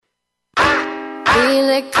Feel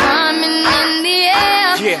it coming in the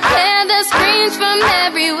air. Hear the screams from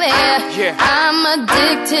everywhere. I'm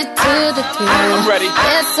addicted to the thrill. I'm ready.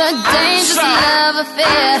 It's a dangerous love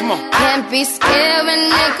affair. Can't be scared when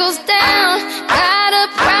it goes down. Got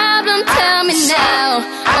a problem? Tell me now.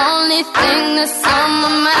 Only thing that's on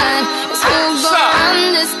my mind is who's gonna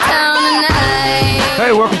run this town tonight.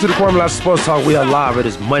 Hey, welcome to the Kwamie Lassiter Sports Talk. We are live. It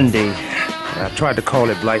is Monday. I tried to call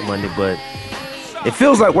it Black Monday, but it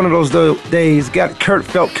feels like one of those days. Got Kurt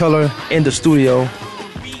Feldkeller in the studio.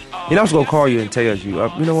 You know, I was going to call you and tell you, you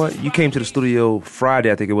know what? You came to the studio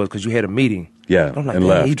Friday, I think it was, because you had a meeting. Yeah, I'm like, and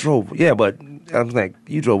left. He drove. Yeah, but I was like,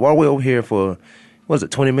 you drove all the way over here for, what was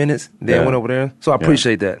it, 20 minutes? Then went over there. So I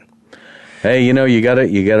appreciate that. Hey, you know, you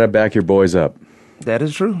gotta back your boys up. That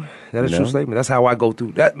is true. That is a true statement. That's how I go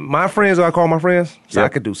through that. My friends, I call my friends, so I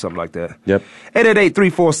could do something like that. Yep.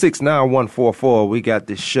 888-346-9144. We got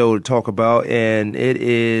this show to talk about, and it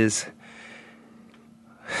is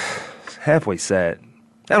halfway sad.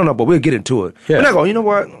 I don't know, but we'll get into it. Yeah. We're not going, you know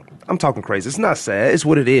what? I'm talking crazy. It's not sad. It's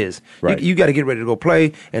what it is. Right. You got to get ready to go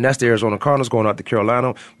play, and that's the Arizona Cardinals going out to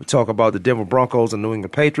Carolina. We talk about the Denver Broncos and New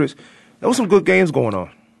England Patriots. There was some good games going on.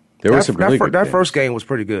 There were some really good That games. first game was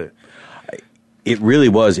pretty good. It really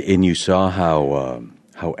was, and you saw how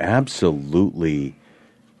absolutely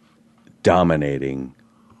dominating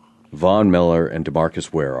Von Miller and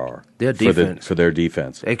DeMarcus Ware are Their defense. for their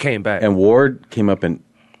defense. They came back. And Ward came up and,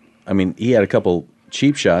 I mean, he had a couple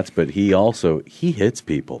cheap shots, but he hits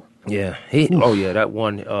people. Yeah, that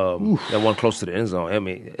one close to the end zone. I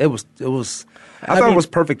mean, it was. I thought it was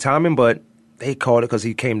perfect timing, but they called it because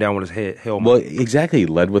he came down with his helmet. Well, exactly. He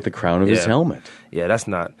led with the crown of his helmet. Yeah, that's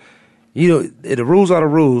not. You know, the rules are the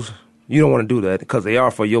rules. You don't want to do that because they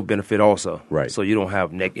are for your benefit also. Right. So you don't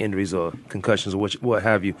have neck injuries or concussions or what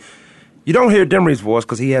have you. You don't hear Demery's voice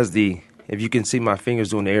because he has the. If you can see my fingers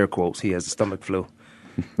doing the air quotes, he has the stomach flu.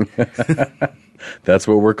 That's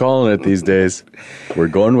what we're calling it these days. We're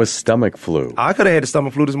going with stomach flu. I could have had the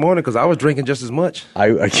stomach flu this morning because I was drinking just as much.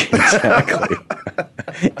 Exactly.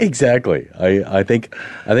 Exactly. I think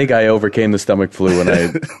I overcame the stomach flu when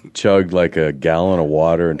I chugged like a gallon of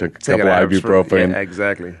water and took a couple ibuprofen. Yeah,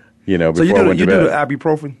 exactly. You know, so before I went to bed. You do the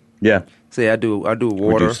ibuprofen? Yeah. See, I do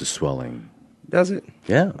water. Reduce the swelling. Does it?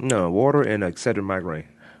 Yeah. No, water and Excedrin migraine.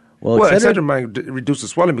 Well, Excedrin migraine reduces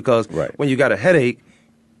swelling because when you got a headache,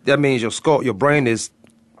 that means your brain is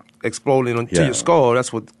exploding into your skull.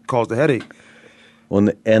 That's what caused the headache. Well,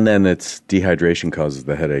 and then it's dehydration causes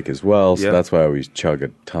the headache as well. So that's why I always chug a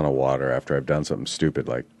ton of water after I've done something stupid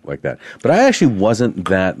like that. But I actually wasn't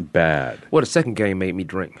that bad. Well, the second game made me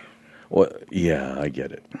drink. Well, yeah, I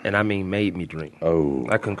get it. And I mean made me drink. Oh.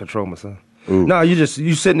 I couldn't control myself. Ooh. No, you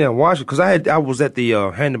sitting there and watching because I was at the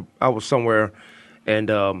I was somewhere and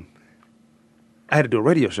I had to do a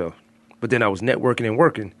radio show. But then I was networking and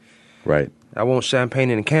working. Right. I wasn't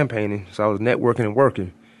champagning and campaigning, so I was networking and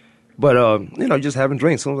working. But, just having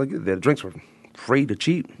drinks. So I was like, the drinks were free to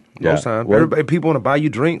cheap most times. Well, people want to buy you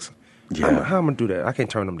drinks. Yeah. How am I going to do that? I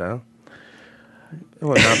can't turn them down.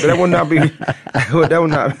 That would not be good. That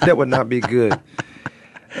would not be good.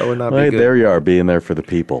 There you are, being there for the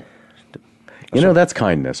people. That's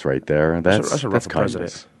kindness right there. That's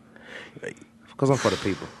kindness. Because I'm for the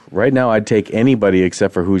people. Right now, I'd take anybody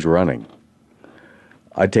except for who's running.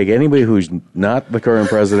 I'd take anybody who's not the current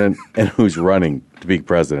president and who's running to be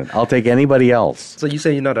president. I'll take anybody else. So you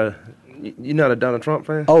say you're not a Donald Trump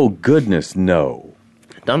fan? Oh, goodness, no.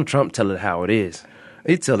 Donald Trump tell it how it is.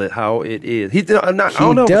 He tell it how it is. I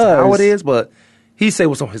don't know if it's how it is, but he say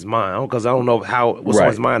what's on his mind because I don't know what's on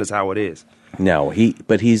his mind is how it is. No,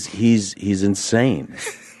 he's insane.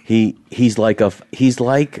 He's like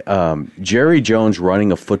Jerry Jones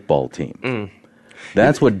running a football team.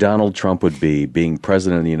 That's what Donald Trump would be, being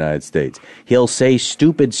president of the United States. He'll say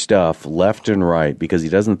stupid stuff left and right because he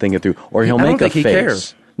doesn't think it through, or he'll make a face. He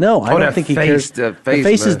cares. No, I don't think he cares. The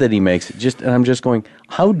faces that he makes, and I'm just going,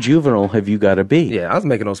 how juvenile have you got to be? Yeah, I was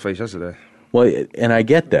making those faces yesterday. Well, and I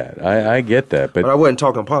get that. I get that. But I wasn't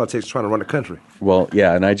talking politics, trying to run the country. Well,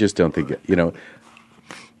 yeah, and I just don't think,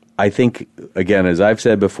 I think, again, as I've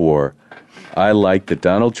said before, I like that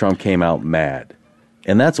Donald Trump came out mad.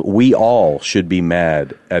 And we all should be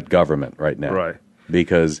mad at government right now. Right.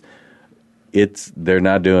 Because they're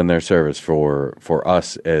not doing their service for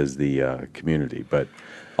us as the community. But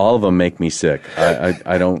all of them make me sick.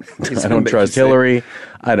 I don't trust Hillary.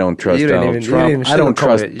 I don't trust Donald Trump. I don't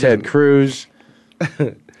trust Ted Cruz.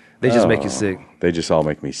 They just make you sick. They just all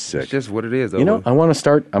make me sick. It's just what it is, though. I'm going to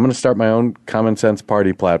start my own common sense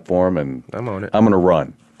party platform, and I'm on it. I'm going to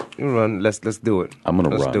run. Let's do it. I'm going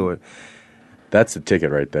to run. Let's do it. That's the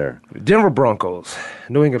ticket right there. Denver Broncos,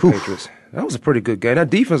 New England Patriots. That was a pretty good game. That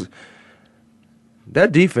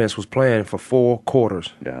defense was playing for 4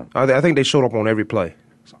 quarters. Yeah. I think they showed up on every play.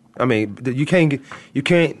 I mean, you can't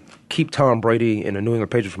keep Tom Brady and the New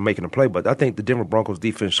England Patriots from making a play, but I think the Denver Broncos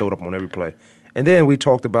defense showed up on every play. And then we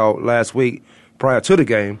talked about last week prior to the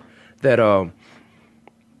game that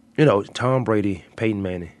Tom Brady, Peyton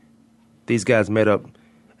Manning, these guys met up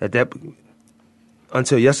at that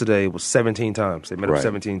until yesterday it was 17 times. They met up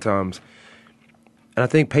 17 times. And I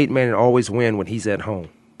think Peyton Manning always win when he's at home.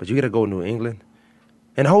 But you got to go to New England.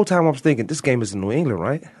 And the whole time I was thinking, this game is in New England,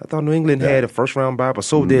 right? I thought New England had a first-round bye, but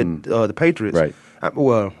so did the Patriots. Right.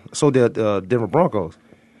 So did Denver Broncos.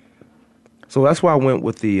 So that's why I went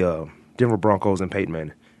with the Denver Broncos and Peyton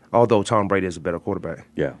Manning, although Tom Brady is a better quarterback.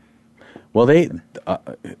 Yeah. Well, they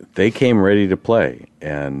came ready to play,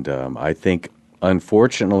 and I think,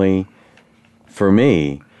 unfortunately, for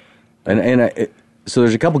me, so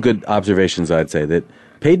there's a couple good observations I'd say that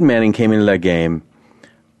Peyton Manning came into that game.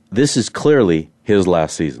 This is clearly his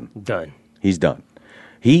last season. Done. He's done.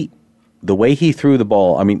 The way he threw the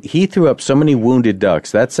ball, I mean, he threw up so many wounded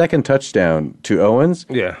ducks. That second touchdown to Owens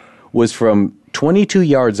was from 22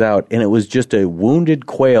 yards out, and it was just a wounded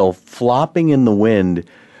quail flopping in the wind.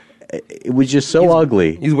 It was just so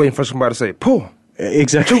ugly. He's waiting for somebody to say, pull.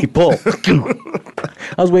 Exactly, pull.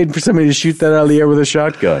 I was waiting for somebody to shoot that out of the air with a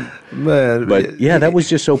shotgun. Man. But, yeah, that was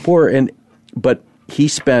just so poor. But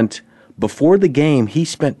before the game, he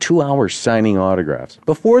spent 2 hours signing autographs.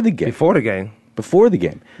 Before the game.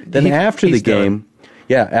 Then after the game,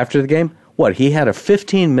 what? He had a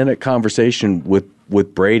 15-minute conversation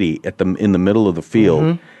with Brady in the middle of the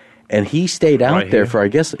field, and he stayed out there for, I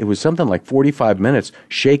guess, it was something like 45 minutes,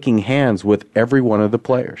 shaking hands with every one of the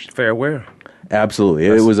players. Farewell. Absolutely.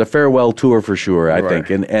 It was a farewell tour for sure, I think.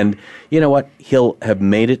 And you know what? He'll have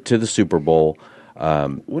made it to the Super Bowl.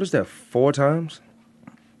 What is that, 4 times?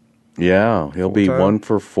 Yeah, he'll be 1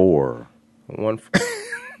 for 4.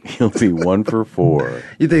 He'll be 1 for 4.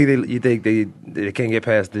 You think they can't get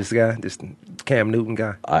past this guy, this Cam Newton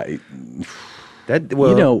guy?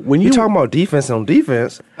 When you talking about defense on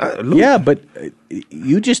defense, but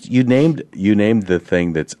you named the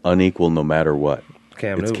thing that's unequal no matter what.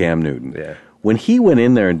 It's Cam Newton. Yeah. When he went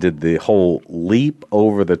in there and did the whole leap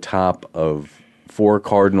over the top of 4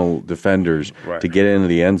 Cardinal defenders to get into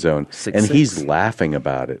the end zone, he's laughing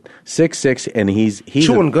about it. 6'6", and he's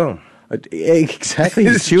chewing gum. Exactly,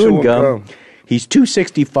 he's chewing gum. He's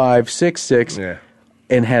 265, 6'6",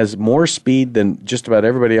 and has more speed than just about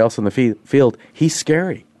everybody else on the field. He's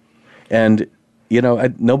scary, and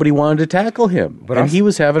nobody wanted to tackle him. But he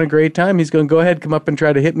was having a great time. He's going, go ahead, come up and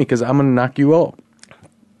try to hit me because I'm going to knock you out.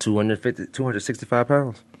 265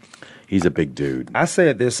 pounds. He's a big dude. I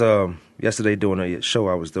said this yesterday doing a show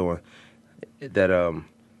I was doing, that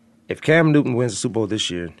if Cam Newton wins the Super Bowl this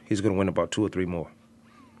year, he's going to win about 2 or 3 more.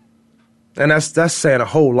 And that's saying a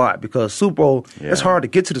whole lot because Super Bowl, it's hard to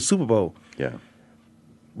get to the Super Bowl. Yeah.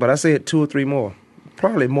 But I said 2 or 3 more.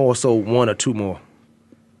 Probably more so 1 or 2 more.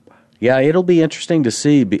 Yeah, it'll be interesting to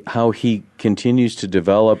see how he continues to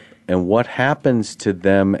develop and what happens to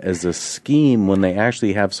them as a scheme when they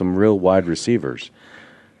actually have some real wide receivers.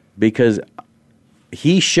 Because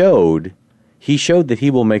he showed that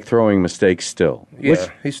he will make throwing mistakes still. Yeah,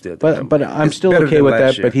 he's still. But I'm still okay with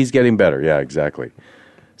that, but he's getting better. Yeah, exactly.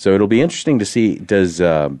 So it'll be interesting to see, does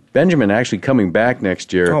Benjamin actually coming back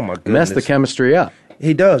next year mess the chemistry up?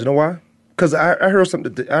 He does. You know why? Because I heard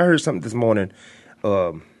something this morning,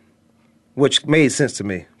 which made sense to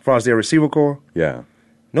me. As far as their receiver core,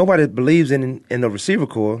 nobody believes in the receiver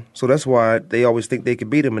core, so that's why they always think they can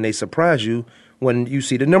beat them, and they surprise you when you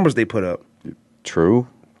see the numbers they put up. True.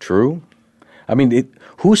 I mean,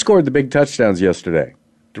 who scored the big touchdowns yesterday?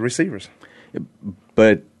 The receivers.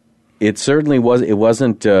 But it certainly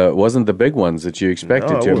wasn't the big ones that you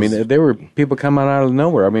expected to. I mean, there were people coming out of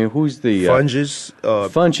nowhere. I mean, who's the Funches,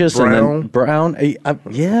 Brown. And then Brown,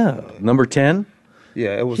 number 10.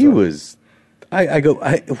 Yeah, it was. He was.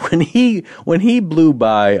 When he blew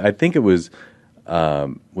by, I think it was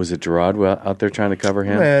it Gerard out there trying to cover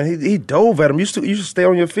him? Man, he dove at him. You should stay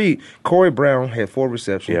on your feet. Corey Brown had 4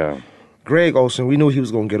 receptions. Yeah. Greg Olsen, we knew he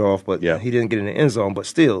was going to get off, but he didn't get in the end zone. But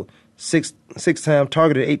still, six times,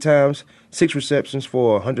 targeted 8 times, 6 receptions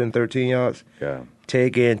for 113 yards. Yeah.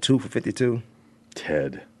 Ted Ginn, 2 for 52.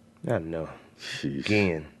 Ted. I know. Jeez.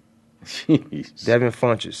 Ginn. Jeez. Devin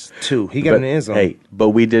Funches, 2. He got in the end zone. Hey, but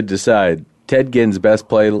we did decide Ted Ginn's best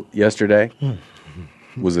play yesterday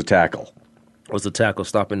was a tackle. Was a tackle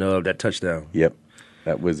stopping that touchdown. Yep,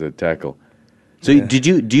 that was a tackle. So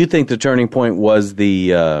do you think the turning point was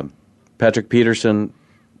the Patrick Peterson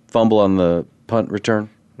fumble on the punt return?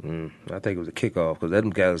 I think it was a kickoff because them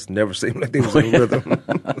guys never seemed like they was in rhythm.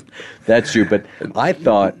 That's true, but I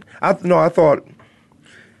thought I thought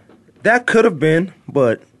that could have been,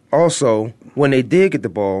 but also when they did get the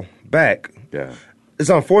ball back, it's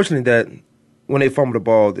unfortunate that when they fumbled the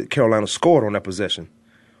ball, that Carolina scored on that possession.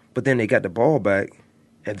 But then they got the ball back,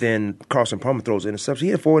 and then Carson Palmer throws an interception.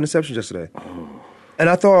 He had 4 interceptions yesterday. And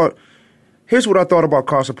I thought, here's what I thought about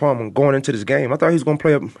Carson Palmer going into this game. I thought he was going to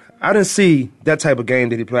play I didn't see that type of game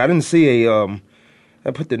that he played. I didn't see I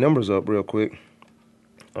put the numbers up real quick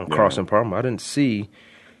on Carson Palmer. I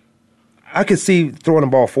could see throwing the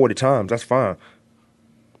ball 40 times. That's fine.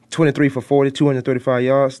 23 for 40, 235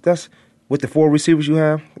 yards. That's with the 4 receivers you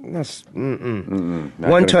have. That's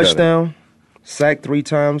one touchdown, sacked 3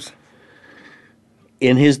 times.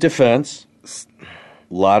 In his defense, a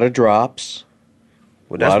lot of drops.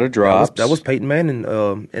 Well, a lot of drops. That was Peyton Manning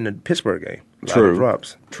in the Pittsburgh game. True. A lot of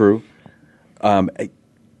drops. True.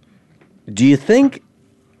 Do you think?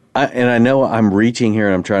 And I know I'm reaching here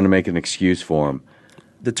and I'm trying to make an excuse for him.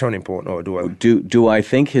 The turning point, or do I? Do I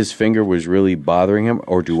think his finger was really bothering him,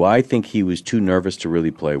 or do I think he was too nervous to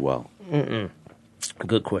really play well?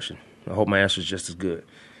 Good question. I hope my answer is just as good.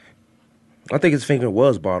 I think his finger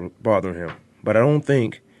was bothering him, but I don't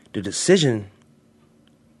think the decision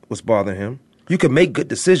was bothering him. You can make good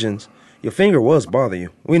decisions. Your finger was bothering you.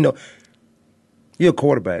 We know you're a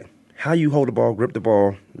quarterback. How you hold the ball, grip the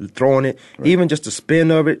ball, throwing it, even just the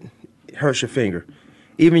spin of it hurts your finger.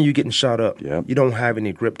 Even you getting shot up, you don't have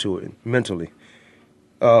any grip to it mentally.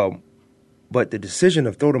 But the decision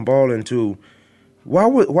of throwing the ball into,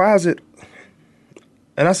 why is it,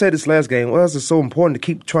 and I said this last game, why is it so important to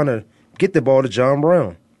keep trying to get the ball to John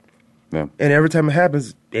Brown? Yeah. And every time it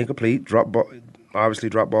happens, incomplete, drop ball, obviously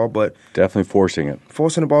drop ball, but definitely forcing it.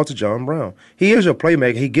 Forcing the ball to John Brown. He is your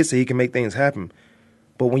playmaker. He gets it. He can make things happen.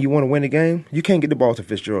 But when you want to win the game, you can't get the ball to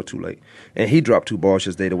Fitzgerald too late. And he dropped 2 balls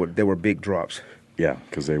yesterday. They were big drops. Yeah,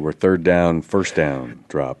 because they were third down, first down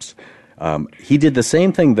drops. He did the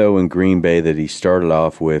same thing, though, in Green Bay that he started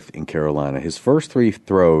off with in Carolina. His first 3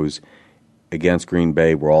 throws against Green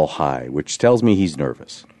Bay were all high, which tells me he's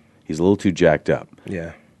nervous. He's a little too jacked up.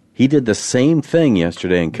 Yeah. He did the same thing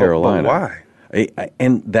yesterday in Carolina. But why?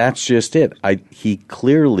 And that's just it.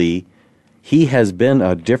 He has been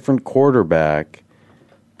a different quarterback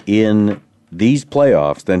in these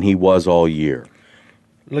playoffs than he was all year.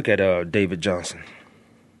 Look at David Johnson.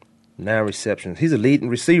 9 receptions. He's a leading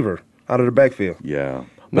receiver out of the backfield. Yeah.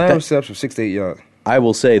 9 receptions, 68 yards. I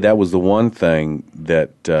will say that was the one thing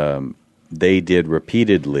that they did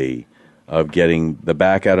repeatedly of getting the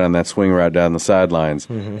back out on that swing route down the sidelines,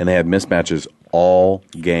 and they had mismatches all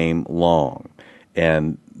game long.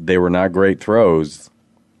 And they were not great throws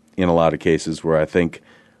in a lot of cases where I think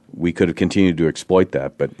we could have continued to exploit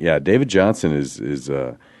that. But, yeah, David Johnson is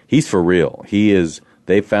he's for real. He is.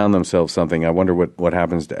 They found themselves something. I wonder what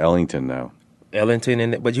happens to Ellington now.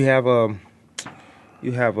 Ellington, but you have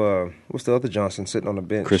what's the other Johnson sitting on the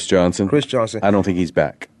bench? Chris Johnson. I don't think he's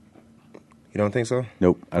back. You don't think so?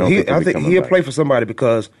 Nope. I think he'll play for somebody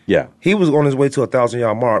because he was on his way to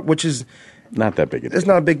 1,000-yard mark, which is not that big a deal. It's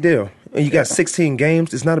not a big deal. And you got 16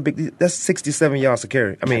 games. It's not a big deal. That's 67 yards to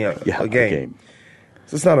carry. I mean, a game.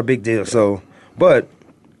 So it's not a big deal. Yeah. So, but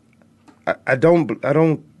I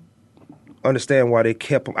don't understand why they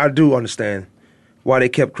kept him. I do understand why they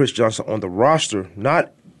kept Chris Johnson on the roster,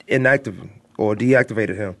 not inactive or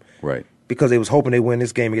deactivated him. Right. Because they was hoping they win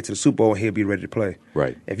this game and get to the Super Bowl and he'll be ready to play.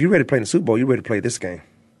 Right. If you're ready to play in the Super Bowl, you're ready to play this game.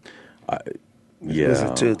 Yeah.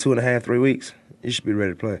 2.5, 3 weeks, you should be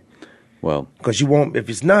ready to play. Well, because you won't. If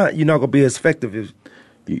it's not, you're not going to be as effective.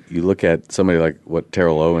 You look at somebody like what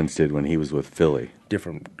Terrell Owens did when he was with Philly.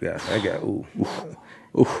 Different guy. That guy. Ooh.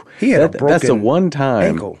 He had a broken that's a one-time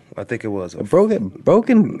ankle. I think it was a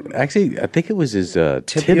broken. Actually, I think it was his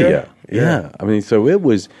tibia. Yeah. I mean, so it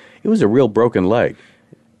was a real broken leg,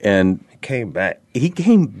 and he came back.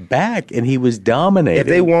 And he was dominating. If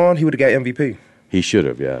they won, he would have got MVP. He should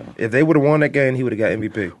have. Yeah. If they would have won that game, he would have got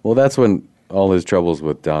MVP. Well, that's when all his troubles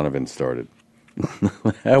with Donovan started.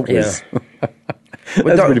 That was.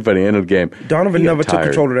 That's pretty funny. End of the game. Donovan never took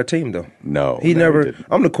control of that team, though. No, he never.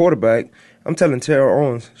 I'm the quarterback. I'm telling Terrell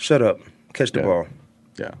Owens, shut up, catch the ball.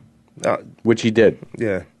 Yeah, which he did.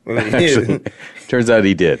 Yeah, actually, turns out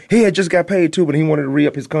he did. He had just got paid too, but he wanted to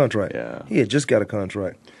re-up his contract. Yeah, he had just got a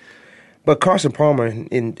contract. But Carson Palmer,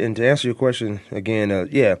 and to answer your question again,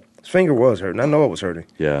 his finger was hurting. I know it was hurting.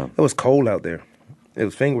 Yeah, it was cold out there.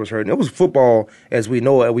 His finger was hurting. It was football as we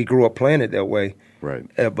know it. We grew up playing it that way. Right.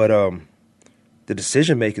 But the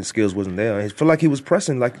decision making skills wasn't there. I feel like he was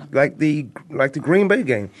pressing like the Green Bay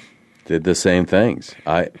game. did the same things.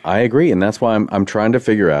 I agree, and that's why I'm trying to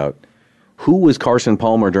figure out who was Carson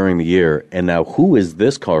Palmer during the year, and now who is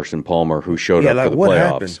this Carson Palmer who showed up for the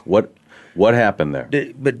playoffs? Happened? What happened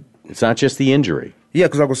there? But it's not just the injury. Yeah,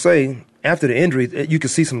 because I would say after the injury, you could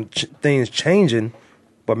see some things changing.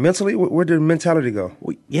 But mentally, where did mentality go?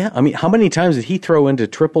 Well, yeah, I mean, how many times did he throw into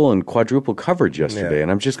triple and quadruple coverage yesterday? Yeah.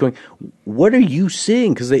 And I'm just going, what are you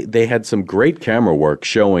seeing? Because they had some great camera work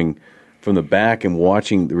showing from the back and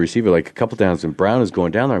watching the receiver like a couple times, and Brown is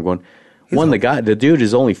going down there. I'm going, the dude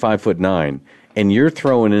is only 5'9", and you're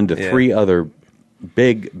throwing into three other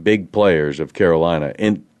big players of Carolina,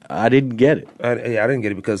 and I didn't get it. I didn't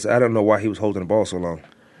get it because I don't know why he was holding the ball so long.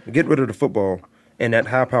 Get rid of the football and that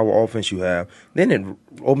high-power offense you have, then it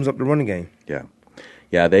opens up the running game.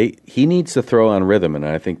 Yeah, he needs to throw on rhythm, and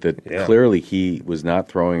I think that clearly he was not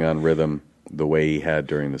throwing on rhythm the way he had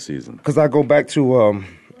during the season. Because I'll go back to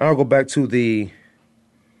the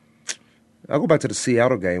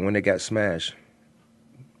Seattle game when they got smashed.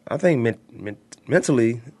 I think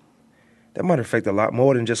mentally that might affect a lot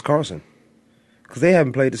more than just Carson, because they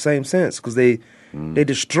haven't played the same since. Because they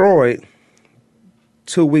destroyed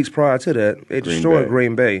 2 weeks prior to that. They destroyed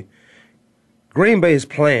Green Bay. Green Bay is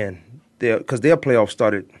playing because their playoffs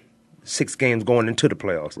started 6 games going into the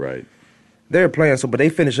playoffs. Right. They're playing but they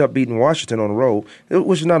finished up beating Washington on the road,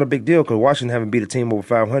 which is not a big deal because Washington haven't beat a team over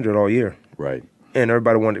 500 all year. Right. And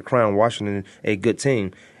everybody wanted to crown Washington a good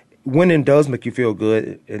team. Winning does make you feel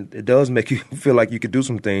good. It does make you feel like you could do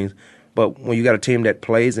some things. But when you got a team that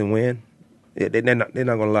plays and win, they're not going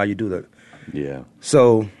to allow you to do that. Yeah.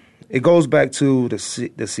 So it goes back to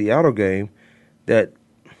the Seattle game that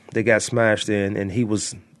they got smashed in, and he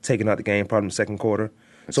was taking out the game probably in the second quarter.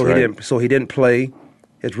 He didn't play.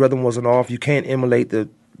 His rhythm wasn't off. You can't emulate the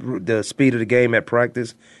speed of the game at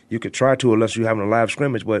practice. You could try to unless you're having a live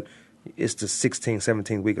scrimmage, but it's the 16th,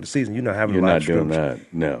 17th week of the season. You're not having a live scrimmage. You're not doing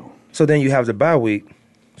that, no. So then you have the bye week.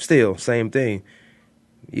 Still, same thing.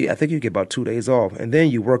 I think you get about 2 days off. And then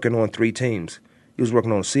you're working on 3 teams. You was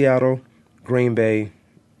working on Seattle, Green Bay,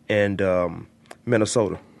 and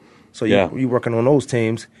Minnesota. So you're working on those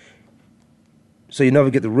teams. So you never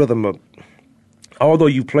get the rhythm of, although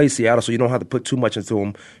you play Seattle, so you don't have to put too much into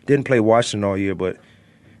them. Didn't play Washington all year, but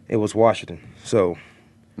it was Washington. So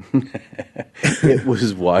it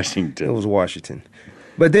was Washington. It was Washington.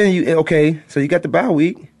 But then so you got the bye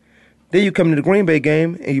week. Then you come to the Green Bay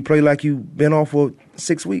game and you play like you've been off for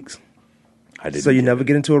 6 weeks. So you never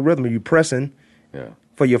get into a rhythm. You're pressing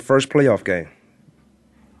for your first playoff game.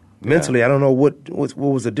 Mentally, I don't know what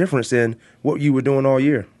was the difference in what you were doing all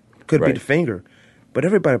year. Could be the finger. But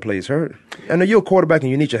everybody plays hurt. I know you're a quarterback and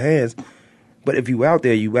you need your hands, but if you out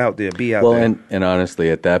there, be out there. Well, and honestly,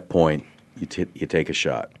 at that point, you take a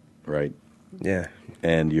shot, right? Yeah.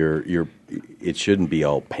 And it shouldn't be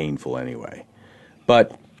all painful anyway.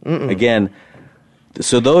 But again,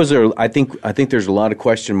 so those are I think there's a lot of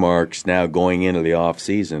question marks now going into the off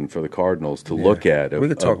season for the Cardinals to look at. We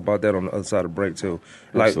could talk about that on the other side of the break too.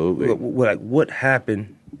 Absolutely. What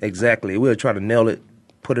happened exactly? We'll try to nail it,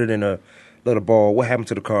 put it in a little ball. What happened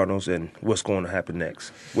to the Cardinals and what's going to happen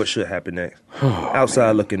next? What should happen next?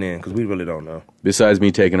 Outside looking in, because we really don't know. Besides me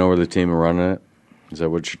taking over the team and running it, is that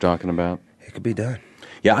what you're talking about? It could be done.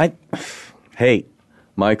 Yeah, hey,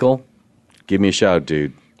 Michael, give me a shout,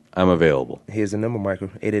 dude. I'm available. Here's the number, Michael,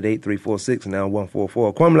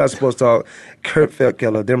 888-346-9144. Kwamie Lassiter Sports Talk, Kurt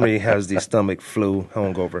Feldkeller. Demery has the stomach flu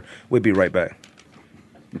hungover. We'll be right back.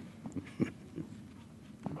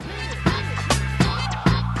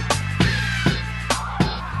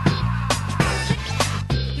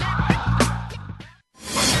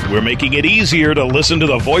 We're making it easier to listen to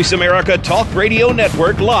the Voice America Talk Radio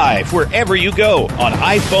Network live wherever you go on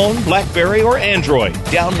iPhone, BlackBerry, or Android.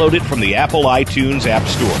 Download it from the Apple iTunes App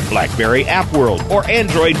Store, BlackBerry App World, or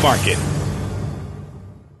Android Market.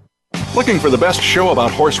 Looking for the best show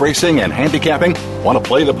about horse racing and handicapping? Want to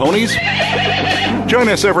play the ponies? Join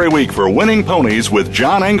us every week for Winning Ponies with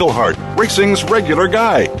John Englehart, racing's regular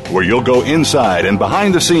guy, where you'll go inside and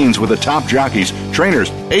behind the scenes with the top jockeys, trainers,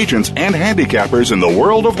 agents, and handicappers in the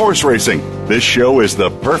world of horse racing. This show is the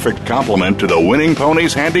perfect complement to the Winning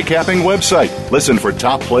Ponies handicapping website. Listen for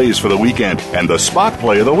top plays for the weekend and the spot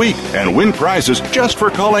play of the week, and win prizes just for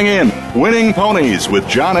calling in. Winning Ponies with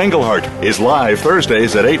John Englehart is live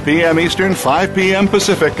Thursdays at 8 p.m. Eastern, 5 p.m.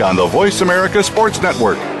 Pacific on the Voice America Sports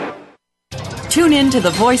Network. Tune in to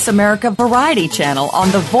the Voice America Variety channel on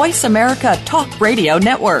the Voice America Talk Radio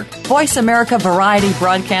Network. Voice America Variety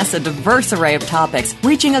broadcasts a diverse array of topics,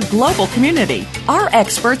 reaching a global community. Our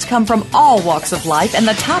experts come from all walks of life, and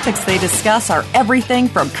the topics they discuss are everything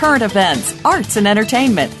from current events, arts and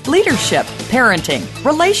entertainment, leadership, parenting,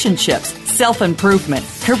 relationships, self-improvement,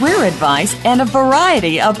 career advice, and a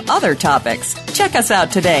variety of other topics. Check us out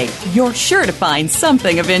today. You're sure to find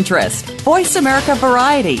something of interest. Voice America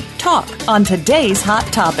Variety. Talk on today's hot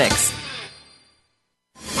topics.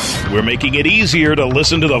 We're making it easier to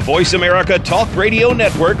listen to the Voice America Talk Radio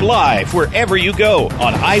Network live wherever you go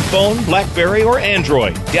on iPhone, BlackBerry, or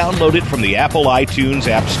Android. Download it from the Apple iTunes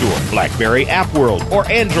App Store, BlackBerry App World, or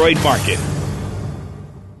Android Market.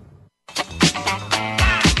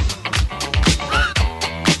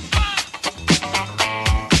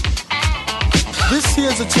 This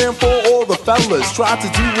here's a jam for all the fellas. Try to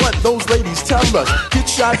do what those ladies tell us. Get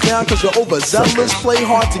shot down cause you're overzealous. Play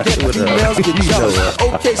hard to get females, get jealous.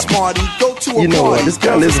 Okay, smarty, go to a party. You know what? This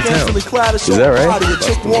guy lives in town. Is that right? A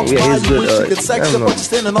chick walks by, you wish you could sex her, but you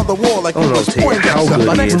standing on the wall like I don't know how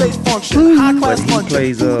good he is, but he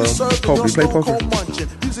plays poker. You play poker?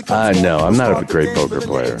 No, I'm not a great poker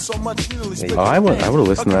player. I would have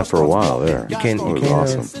listened to that for a while there. It was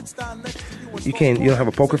awesome. You don't have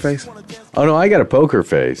a poker face? Oh, no, I got a poker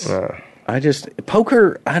face.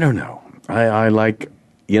 Poker, I don't know. I like,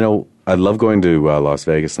 I love going to Las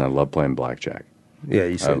Vegas, and I love playing blackjack. Yeah,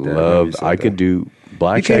 you said that. I could do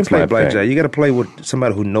blackjack. You can't play blackjack. You got to play with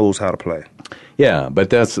somebody who knows how to play. Yeah, but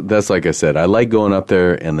that's like I said. I like going up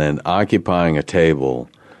there and then occupying a table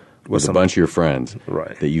with a bunch of your friends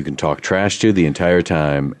that you can talk trash to the entire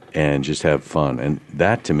time and just have fun. And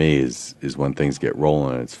that, to me, is when things get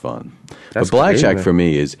rolling and it's fun. But blackjack for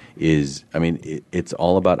me is it's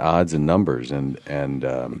all about odds and numbers. And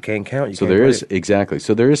you can't count. So there is, exactly.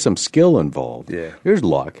 So there is some skill involved. Yeah. There's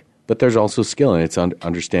luck, but there's also skill, and it's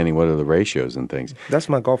understanding what are the ratios and things. That's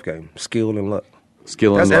my golf game, skill and luck.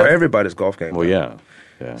 That's everybody's golf game. Well, yeah.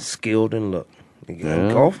 Skilled and luck.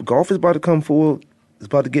 Golf is about to come forward. It's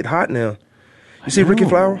about to get hot now. You see Ricky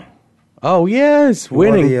Flower? Oh, yes.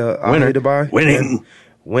 Winning.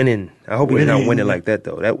 Winning. I hope he's not winning like that,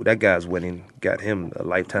 though. That guy's winning. Got him a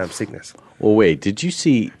lifetime sickness. Well, wait. Did you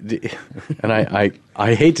see? And I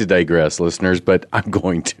hate to digress, listeners, but I'm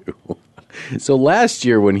going to. So last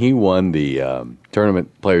year when he won the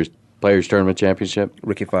players tournament championship,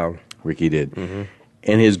 Ricky Fowler. Ricky did. Mm-hmm.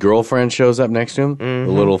 And his girlfriend shows up next to him,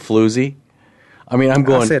 the little floozy. I mean,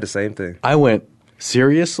 I said the same thing. I went,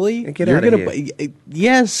 seriously? Get out of here.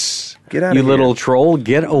 Yes. Get out of here. You little here. troll,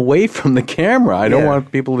 get away from the camera. I don't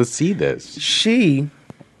want people to see this.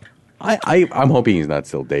 I'm hoping he's not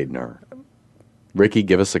still dating her. Ricky,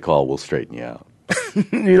 give us a call. We'll straighten you out.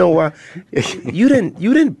 You know why? You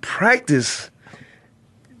didn't practice.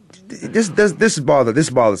 This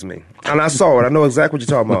bothers me. And I saw it. I know exactly what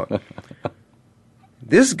you're talking about.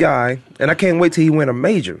 This guy, and I can't wait till he win a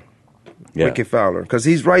major. Yeah. Ricky Fowler, because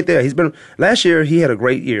he's right there. Last year he had a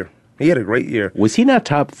great year. Was he not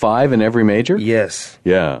top 5 in every major? Yes.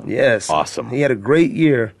 Yeah. Yes. Awesome. He had a great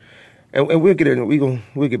year, and we'll get in.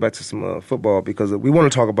 We'll get back to some football because we want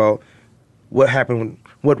to talk about what happened,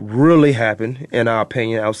 what really happened, in our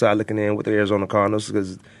opinion, outside looking in with the Arizona Cardinals,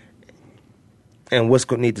 and what's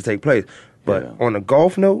going to need to take place. But on a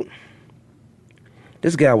golf note,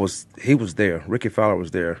 this guy was there. Ricky Fowler was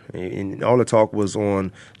there, and all the talk was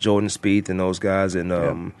on Jordan Spieth and those guys, and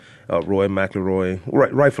Roy McIlroy,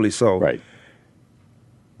 rightfully so. Right.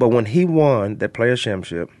 But when he won that Players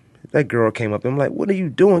Championship, that girl came up and I'm like, "What are you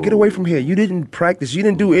doing? Get away from here! You didn't practice. You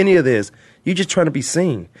didn't do any of this. You're just trying to be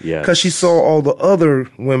seen." Yeah. Because she saw all the other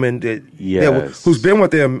women who's been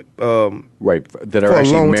with them, that are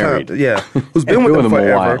actually married. Time. Yeah, who's been with them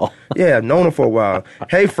forever. A while. Yeah, known them for a while.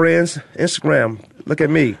 Hey, friends, Instagram. Look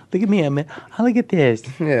at me. Look at me. Look at this.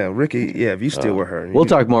 Yeah, Ricky. Yeah, if you still with her. We'll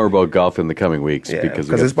talk more about golf in the coming weeks because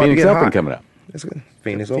we got Phoenix Open coming up. It's good.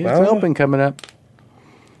 Phoenix Open coming up.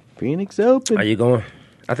 Phoenix Open. Are you going?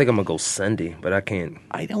 I think I'm going to go Sunday, but I can't.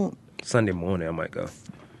 I don't. Sunday morning I might go.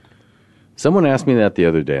 Someone asked me that the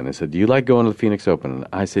other day, and they said, "Do you like going to the Phoenix Open?" And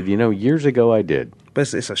I said, years ago I did.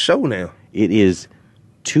 But it's a show now. It is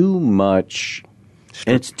too much.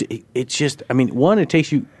 And it's just, one, it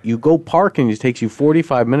takes you go park and it takes you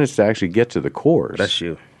 45 minutes to actually get to the course. That's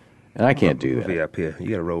you. And I can't do that. VIP. You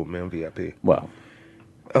got to roll, man, VIP. Well.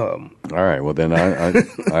 All right. Well, then I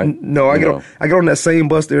get on that same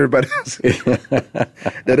bus that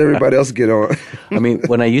everybody else get on.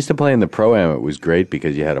 When I used to play in the Pro-Am, it was great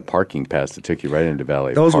because you had a parking pass that took you right into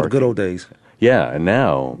Valet Parking. Those were good old days. Yeah, and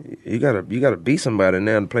now you gotta beat somebody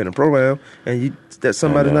now to play in the program, and that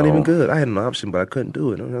somebody's not even good. I had an option, but I couldn't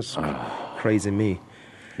do it. That's crazy me.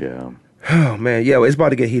 Yeah. Oh man, yeah, it's about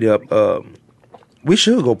to get heated up. We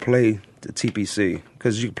should go play the TPC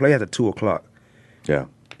because you can play after 2:00. Yeah.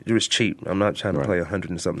 It's cheap. I'm not trying to play $100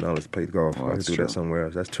 and something to play golf. I can do that somewhere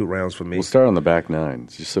else. That's 2 rounds for me. We'll start on the back nine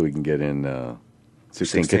just so we can get in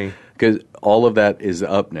 16. Because all of that is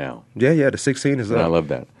up now. Yeah, the 16 is up. And I love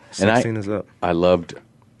that. 16 is up. I loved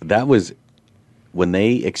that was when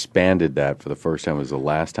they expanded that for the first time. It was the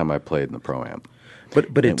last time I played in the Pro-Am.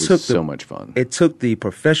 But it took so much fun. It took the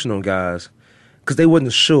professional guys because they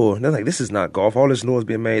wasn't sure. They're like, this is not golf. All this noise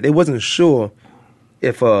being made. They wasn't sure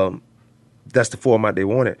if that's the format they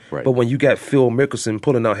wanted. Right. But when you got Phil Mickelson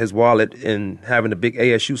pulling out his wallet and having the big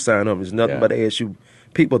ASU sign up, there's nothing but ASU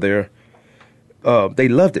people there. They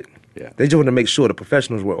loved it. Yeah. They just wanted to make sure the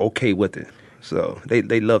professionals were okay with it. So they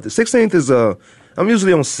loved it. 16th is I'm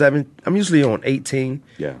usually on 7. I'm usually on 18.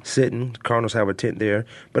 Yeah. Sitting. Cardinals have a tent there,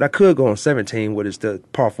 but I could go on 17, where it's the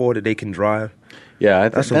par 4 that they can drive. Yeah,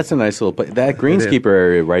 that's a nice little place. That greenskeeper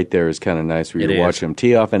area right there is kind of nice. Where you watch them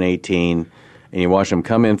tee off in 18, and you watch them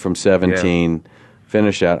come in from 17,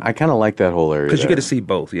 finish out. I kind of like that whole area because you get to see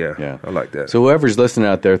both. Yeah, yeah, I like that. So whoever's listening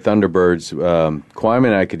out there, Thunderbirds, Kwamie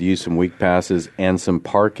and I could use some week passes and some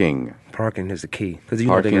parking. Parking is the key because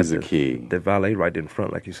parking is the key. The valet right in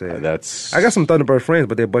front, like you said. I got some Thunderbird friends,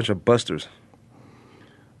 but they're a bunch of busters.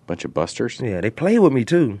 Bunch of busters? Yeah, they play with me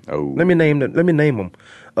too. Oh, let me name them.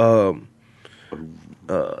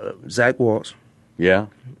 Zach Waltz. Yeah,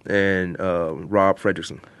 and Rob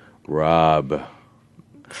Fredrickson. Rob.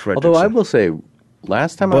 Fredrickson. Although I will say,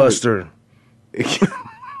 last time Buster.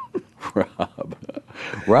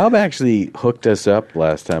 Rob actually hooked us up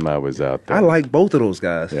last time I was out there. I like both of those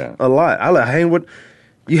guys. Yeah. A lot.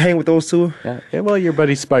 You hang with those two? Yeah, well, your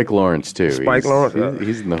buddy Spike Lawrence, too. Lawrence?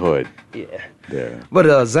 He's in the hood. Yeah.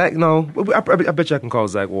 But Zach, no. I bet you I can call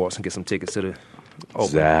Zach Waltz and get some tickets to the Open.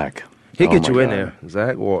 Zach. He'll get you in there.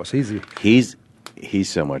 Zach Waltz. He's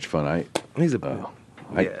so much fun.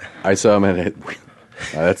 I saw him at it.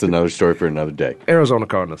 That's another story for another day. Arizona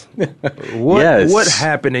Cardinals. What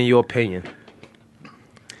happened in your opinion?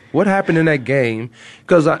 What happened in that game?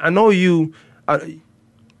 Because I know you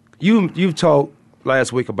talked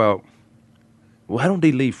last week about why don't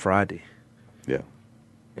they leave Friday? Yeah.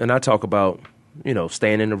 And I talk about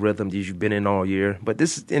staying in the rhythm that you've been in all year. But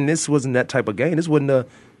this wasn't that type of game. This wasn't the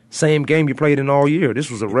same game you played in all year.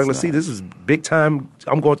 This was a regular season. This is big time.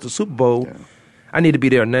 I'm going to the Super Bowl. Yeah. I need to be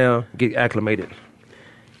there now. Get acclimated.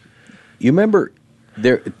 You remember,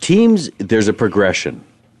 there's a progression.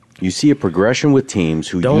 You see a progression with teams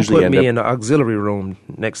who usually don't put me in the auxiliary room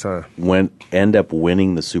next time. End up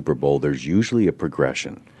winning the Super Bowl. There's usually a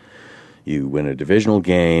progression. You win a divisional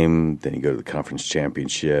game, then you go to the conference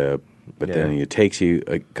championship, but then it takes you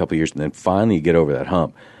a couple of years, and then finally you get over that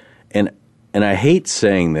hump. And I hate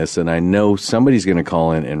saying this, and I know somebody's going to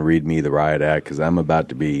call in and read me the riot act because I'm about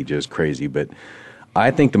to be just crazy, but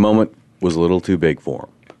I think the moment was a little too big for them.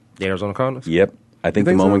 The Arizona Cardinals? Yep. I think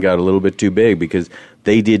the moment got a little bit too big because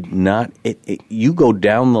they did not you go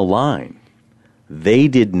down the line. They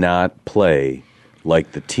did not play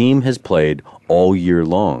like the team has played all year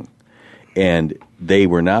long. And they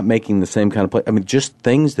were not making the same kind of play. I mean, just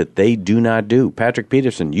things that they do not do. Patrick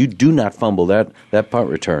Peterson, you do not fumble that punt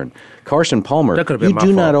return. Carson Palmer, you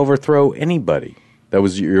do not overthrow anybody. That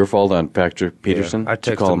was your fault on Patrick Peterson? I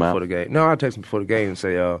texted him before the game. No, I texted him before the game and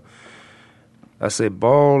say, I said,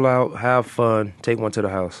 ball out, have fun, take one to the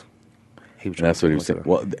house. That's what he was saying.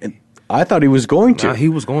 Well, I thought he was going to. Nah, he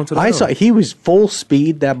was going to the house. I saw he was full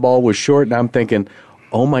speed. That ball was short, and I'm thinking,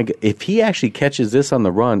 oh my God, if he actually catches this on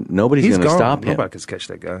the run, nobody's going to stop him. Nobody can catch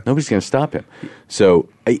that guy. Nobody's going to stop him. So,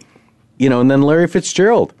 and then Larry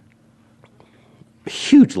Fitzgerald.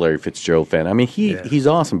 Huge Larry Fitzgerald fan. I mean, he's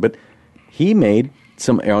awesome, but he made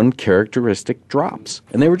some uncharacteristic drops,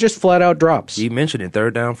 and they were just flat-out drops. You mentioned it,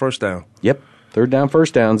 3rd down, 1st down. Yep, 3rd down,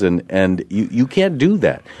 1st downs, and you can't do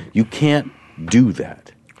that. You can't do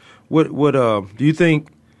that. What do you think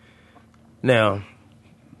now?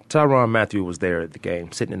 Tyrann Mathieu was there at the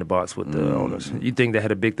game, sitting in the box with the owners. You think that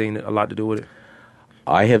had a lot to do with it?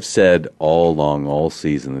 I have said all along, all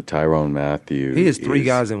season, that Tyrann Mathieu he is 3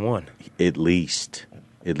 guys in one. At least.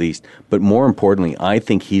 But more importantly, I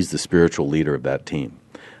think he's the spiritual leader of that team.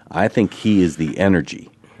 I think he is the energy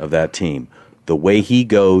of that team. The way he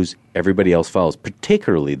goes, everybody else follows,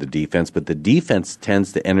 particularly the defense, but the defense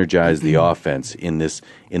tends to energize the offense in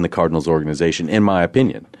the Cardinals organization, in my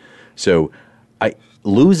opinion. So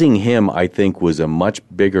losing him, I think, was a much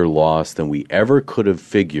bigger loss than we ever could have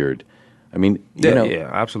figured. I mean, yeah,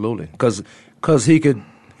 absolutely. Because because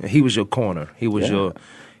he was your corner. He was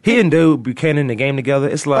he and Dave Buchanan in the game together.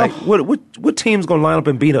 It's like, what team's going to line up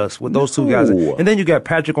and beat us with those two guys? And then you got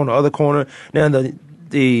Patrick on the other corner. Now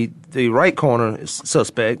the right corner is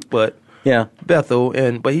suspect, but Bethel,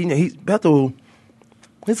 but Bethel,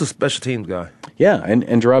 he's a special teams guy. Yeah,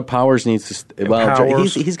 and Gerard Powers needs to.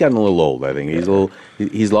 He's gotten a little old. I think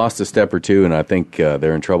he's lost a step or two, and I think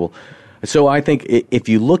they're in trouble. So I think if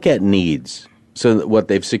you look at needs, so what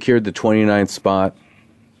they've secured the 29th spot.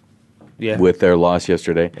 Yeah. With their loss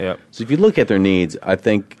yesterday. Yeah. So if you look at their needs, I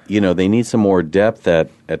think, they need some more depth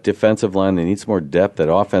at defensive line. They need some more depth at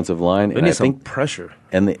offensive line. They need some pressure.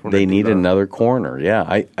 And they need another corner. Yeah.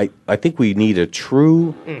 I think we need a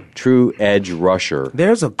true edge rusher.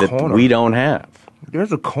 There's a corner we don't have.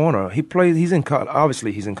 There's a corner. He's in college.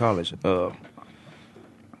 Obviously, he's in college.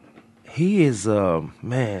 He is,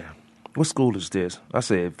 man, what school is this? I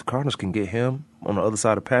said, if the Cardinals can get him on the other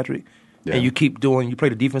side of Patrick, and you play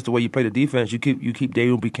the defense the way you play the defense, you keep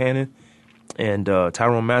David Buchanan and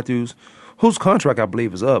Tyrone Matthews, whose contract I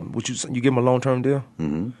believe is up. Would you give him a long-term deal?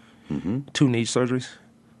 Mm-hmm. Mm-hmm. 2 knee surgeries.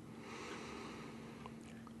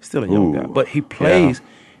 Still a young guy, but he plays. Yeah.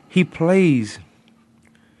 He plays.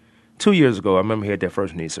 2 years ago, I remember he had that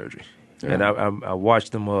first knee surgery, and I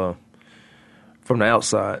watched him from the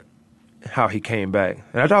outside how he came back,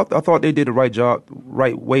 and I thought they did the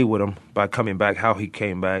right way with him by coming back. How he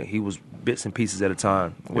came back, he was bits and pieces at a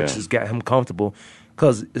time, which has got him comfortable.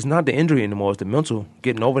 Because it's not the injury anymore; it's the mental,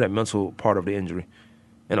 getting over that mental part of the injury.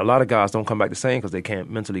 And a lot of guys don't come back the same because they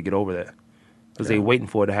can't mentally get over that because they're waiting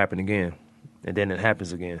for it to happen again, and then it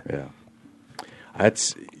happens again. Yeah,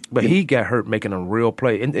 But he got hurt making a real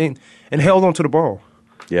play and held on to the ball.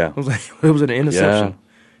 Yeah, it was an interception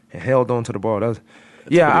and held on to the ball.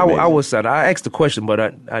 I was sad. I asked the question,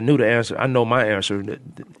 but I knew the answer. I know my answer,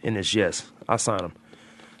 and it's yes. I sign him.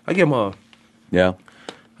 I give him a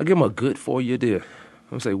good 4-year deal.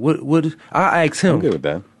 I'm say what I ask him. I'm good with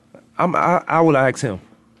that. I will ask him,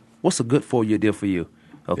 what's a good 4-year deal for you?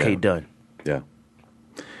 Okay, done. Yeah.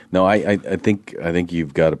 No, I think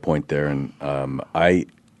you've got a point there, and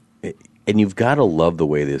you've got to love the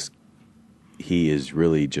way he is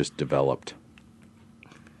really just developed.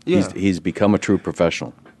 Yeah. He's become a true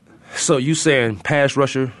professional. So you saying pass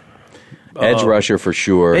rusher, edge rusher for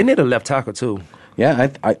sure. They need a left tackle too. Yeah,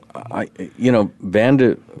 Van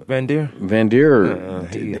Deer.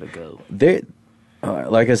 He gotta go. They,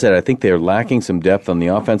 like I said, I think they're lacking some depth on the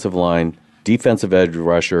offensive line, defensive edge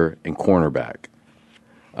rusher, and cornerback.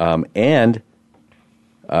 And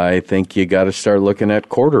I think you got to start looking at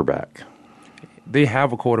quarterback. They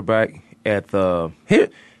have a quarterback at the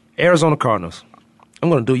Arizona Cardinals. I'm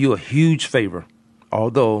going to do you a huge favor.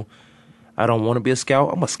 Although I don't want to be a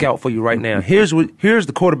scout, I'm a scout for you right now. Here's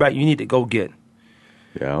the quarterback you need to go get.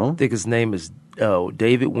 Yeah, I think his name is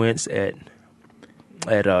David Wentz at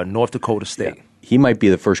North Dakota State. Yeah. He might be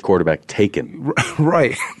the first quarterback taken.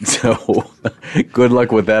 Right. So good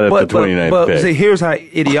luck with that at the 29th but pick. See, here's how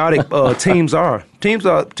idiotic teams are. Teams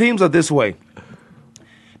are this way.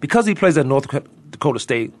 Because he plays at North Dakota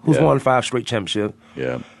State, who's won 5 straight championships.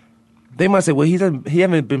 Yeah. They might say, well, he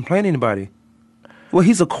haven't been playing anybody. Well,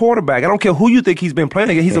 he's a quarterback. I don't care who you think he's been playing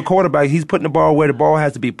against. He's a quarterback. He's putting the ball where the ball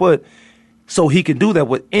has to be put, so he can do that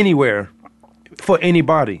with anywhere for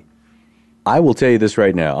anybody. I will tell you this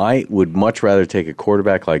right now. I would much rather take a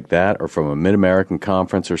quarterback like that or from a Mid-American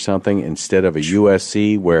Conference or something instead of a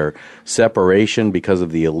USC where separation because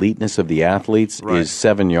of the eliteness of the athletes is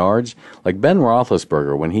 7 yards. Like Ben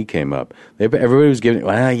Roethlisberger, when he came up, everybody was giving,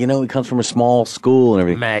 he comes from a small school and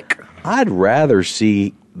everything. Mac. I'd rather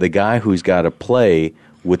see the guy who's got to play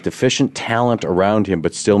with deficient talent around him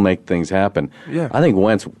but still make things happen. Yeah. I think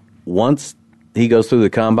once he goes through the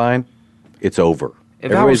combine, it's over.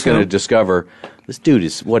 Everybody's going to discover this dude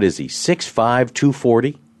is, what is he, 6'5",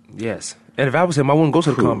 240? Yes. And if I was him, I wouldn't go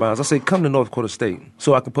to the combines. I say, come to North Dakota State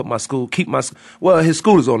so I can put my school, his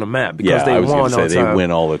school is on the map because they won all the time. They win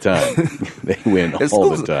all the time. They win all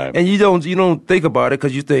the time. And you don't think about it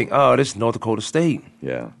because you think, oh, this is North Dakota State.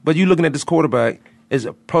 Yeah. But you're looking at this quarterback as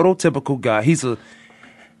a prototypical guy.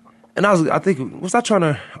 Was I trying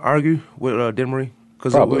to argue with Demery?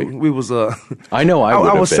 Because we was I know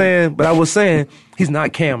I was saying he's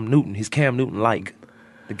not Cam Newton. He's Cam Newton-like.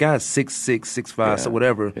 The guy's 6'6", 6'5", so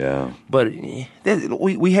whatever. Yeah. But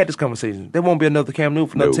we had this conversation. There won't be another Cam Newton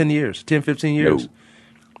for another 10 years, 10, 15 years.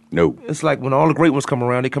 No. It's like when all the great ones come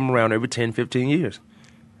around, they come around every 10, 15 years.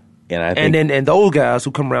 And I think, and those guys who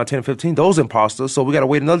come around 10, 15, those imposters, so we got to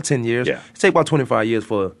wait another 10 years. Yeah. It's take about 25 years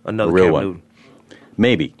for another real Cam one. Newton.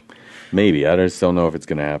 Maybe. I just don't know if it's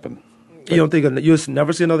going to happen. You don't think you'll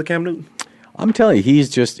never see another Cam Newton? I'm telling you,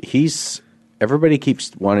 he's everybody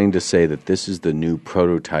keeps wanting to say that this is the new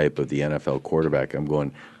prototype of the NFL quarterback. I'm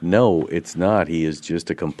going, no, it's not. He is just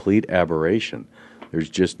a complete aberration. There's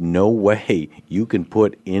just no way you can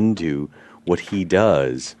put into what he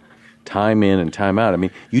does time in and time out. I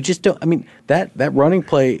mean, you just don't. I mean, that running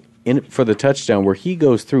play for the touchdown where he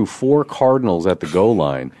goes through 4 Cardinals at the goal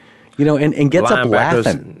line, and gets up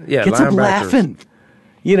laughing. Yeah, gets up laughing.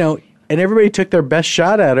 And everybody took their best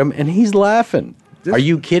shot at him, and he's laughing. Are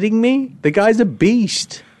you kidding me? The guy's a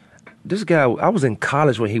beast. This guy, I was in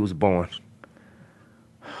college when he was born.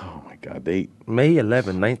 Oh, my God. May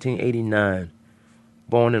 11, 1989.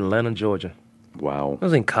 Born in Atlanta, Georgia. Wow. I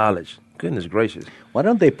was in college. Goodness gracious. Why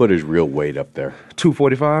don't they put his real weight up there?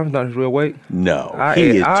 245, not his real weight? No.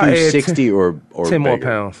 He is 260 or 10 more bigger.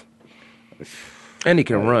 pounds. And he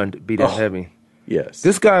can run to be that heavy. Yes.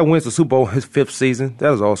 This guy wins the Super Bowl his 5th season.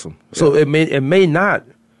 That is awesome. So it may not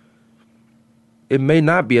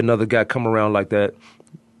be another guy come around like that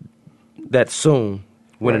soon,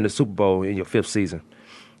 winning the Super Bowl in your 5th season.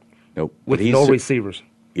 Nope. With no receivers.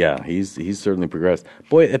 Yeah, he's certainly progressed.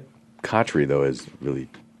 Boy, Cotry, though, is really,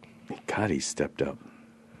 God, he's stepped up.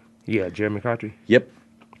 Yeah, Jeremy Cotry. Yep.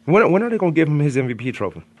 When are they going to give him his MVP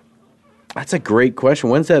trophy? That's a great question.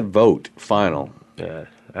 When's that vote final? Yeah,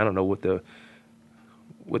 I don't know what the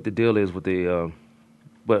deal is with the,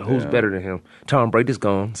 but who's better than him? Tom Brady's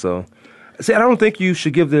gone, so. See, I don't think you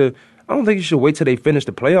should wait till they finish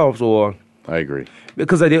the playoffs, or. I agree.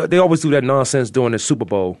 Because they always do that nonsense during the Super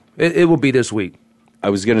Bowl. It will be this week. I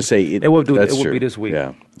was going to say it will be this week.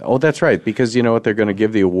 Yeah. Oh, that's right. Because you know what? They're going to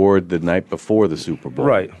give the award the night before the Super Bowl.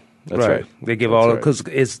 Right. That's right. They give because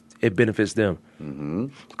it benefits them.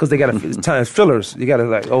 Because they got to times fillers. You got to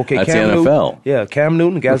that's Cam the NFL. Newton. Yeah, Cam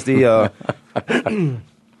Newton got the.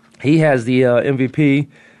 He has the MVP,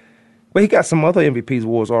 but he got some other MVPs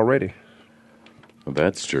awards already. Well,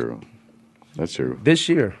 that's true. That's true. This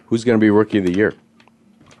year, who's going to be Rookie of the Year?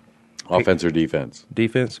 Offense or defense?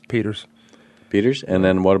 Defense, Peters. Peters, and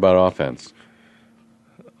then what about offense?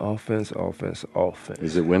 Offense.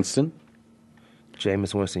 Is it Winston?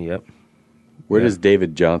 Jameis Winston, yep. Where does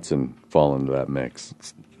David Johnson fall into that mix?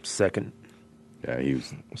 Second. Yeah, he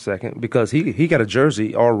was second because he got a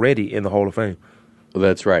jersey already in the Hall of Fame. Well,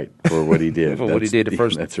 that's right, for what he did. What he did the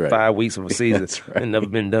first 5 weeks of a season. That's right. It never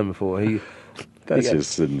been done before. That's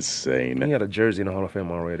just insane. He had a jersey in the Hall of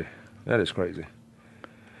Fame already. That is crazy.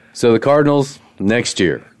 So the Cardinals next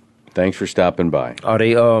year. Thanks for stopping by. Are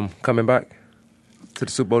they coming back to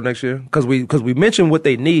the Super Bowl next year? Because we mentioned what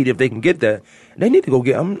they need if they can get that. They need to go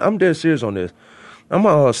get. I'm dead serious on this.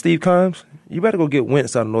 I'm Steve Kimes. You better go get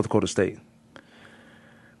Wentz out of North Dakota State.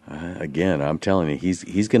 Again, I'm telling you,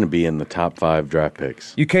 he's going to be in the top 5 draft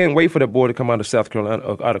picks. You can't wait for that boy to come out of South Carolina,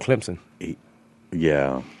 out of Clemson.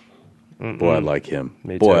 Yeah. Boy, I like him.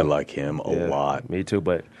 Me too. I like him a lot. Me too,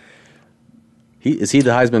 but... Is he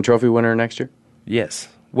the Heisman Trophy winner next year? Yes.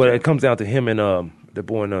 Well, it comes down to him and the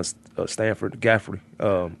boy in Stanford,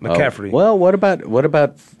 McCaffrey. Well, what about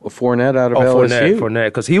Fournette out of LSU? Fournette,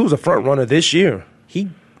 because he was a front runner this year.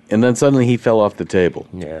 And then suddenly he fell off the table.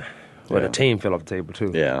 Yeah. Well, the team fell off the table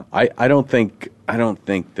too. Yeah, I don't think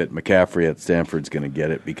that McCaffrey at Stanford's going to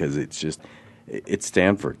get it because it's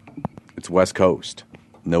Stanford, it's West Coast.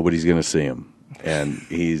 Nobody's going to see him, and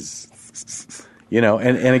he's,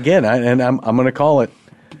 and again, I'm going to call it.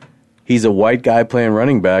 He's a white guy playing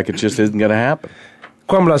running back. It just isn't going to happen.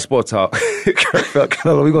 Kwamie Sports Talk.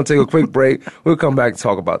 We're going to take a quick break. We'll come back and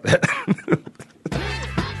talk about that.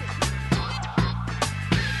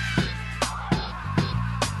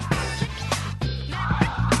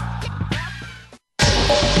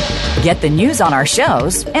 Get the news on our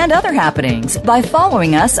shows and other happenings by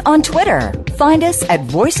following us on Twitter. Find us at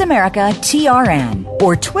VoiceAmericaTRN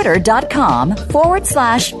or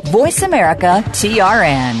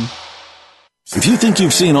twitter.com/VoiceAmericaTRN. If you think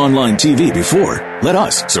you've seen online TV before, let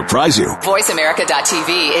us surprise you.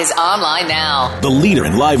 VoiceAmerica.tv is online now. The leader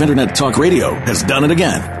in live internet talk radio has done it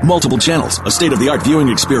again. Multiple channels, a state-of-the-art viewing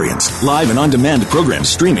experience, live and on-demand programs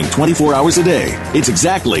streaming 24 hours a day. It's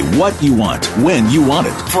exactly what you want, when you want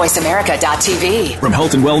it. VoiceAmerica.tv. From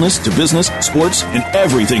health and wellness to business, sports, and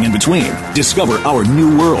everything in between. Discover our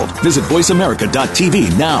new world. Visit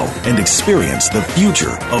VoiceAmerica.tv now and experience the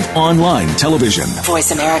future of online television.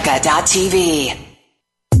 VoiceAmerica.tv.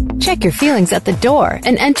 Check your feelings at the door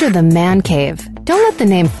and enter the Man Cave. Don't let the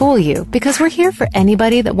name fool you, because we're here for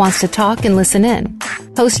anybody that wants to talk and listen in.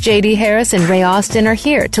 Hosts J.D. Harris and Ray Austin are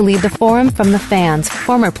here to lead the forum from the fans,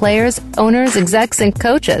 former players, owners, execs, and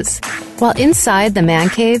coaches. While inside the Man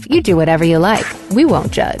Cave, you do whatever you like. We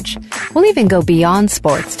won't judge. We'll even go beyond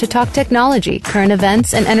sports to talk technology, current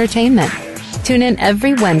events, and entertainment. Tune in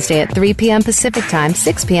every Wednesday at 3 p.m. Pacific Time,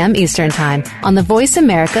 6 p.m. Eastern Time on the Voice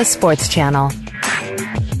America Sports Channel.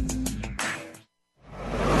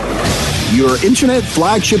 Your internet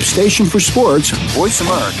flagship station for sports, Voice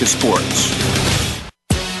America Sports.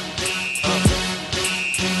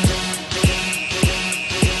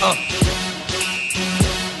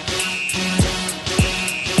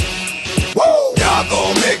 Y'all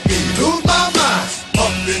gon' make me lose my mind.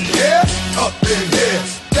 Up in here,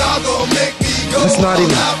 y'all gon' make me go. That's not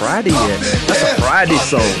even Friday yet. That's a Friday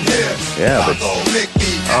song. Yeah, but it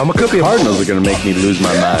could be Cardinals are going to make me lose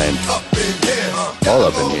my mind. All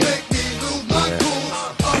up in here. Yeah.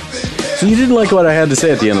 So you didn't like what I had to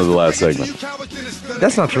say at the end of the last segment?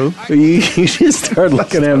 That's not true. You just started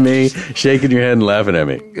looking at me, shaking your head and laughing at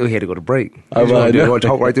me. We had to go to break. I You want to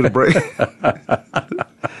talk right through the break?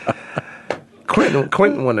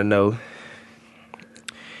 Quentin want to know.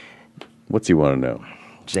 What's he want to know?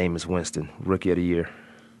 Jameis Winston, Rookie of the Year.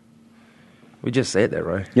 We just said that,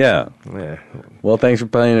 right? Yeah. Yeah. Well, thanks for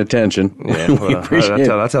paying attention. Yeah, we appreciate it.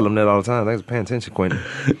 I tell him that all the time. Thanks for paying attention, Quentin.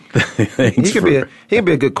 Thanks he could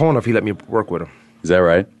be a good corner if he let me work with him. Is that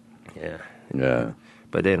right? Yeah. Yeah.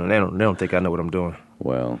 But they don't think I know what I'm doing.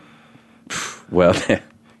 Well. I left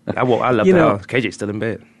the house. KJ's still in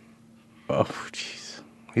bed. Oh, jeez.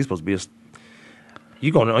 He's supposed to be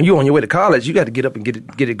you on your way to college. You got to get up and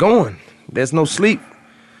get it going. There's no sleep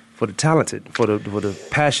for the talented, for the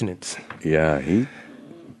passionate. Yeah,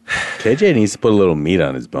 KJ needs to put a little meat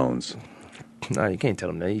on his bones. No, you can't tell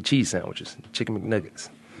him that. He eat cheese sandwiches, chicken McNuggets.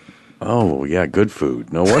 Oh yeah, good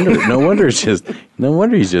food. No wonder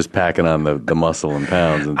he's just packing on the muscle and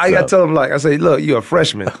pounds. And I got to tell him, I say, look, you're a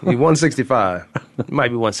freshman. You're 165. You might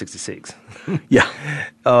be 166. Yeah.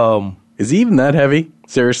 Is he even that heavy?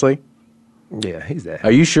 Seriously? Yeah, he's that.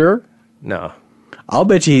 Are you sure? No. I'll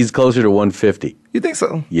bet you he's closer to 150. You think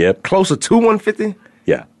so? Yep. Closer to 150?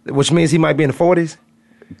 Yeah. Which means he might be in the 40s?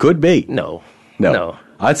 Could be. No.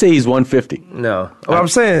 I'd say he's 150. No. Well, I'm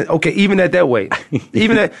saying, okay, even at that weight.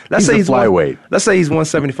 Even at, let's say he's a flyweight. Let's say he's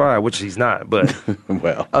 175, which he's not, but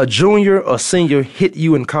well, a junior or senior hit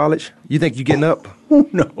you in college, you think you getting up?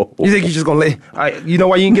 No. You think you're just going to lay? You know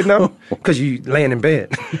why you ain't getting up? Because you laying in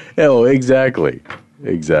bed. Oh, exactly.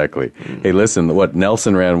 Hey, listen,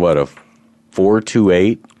 Nelson ran a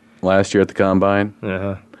 4.28 last year at the combine?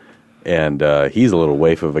 Uh-huh. And he's a little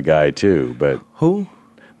waif of a guy too, but who?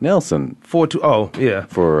 Nelson. 4.2. Oh, yeah.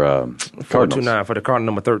 For Cardinals. 4.29 for the Cardinal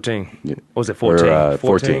number 13. Yeah. What was it 14? Or,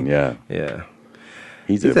 14, yeah. Yeah.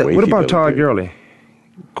 He's a wafy. What about Todd dude. Gurley?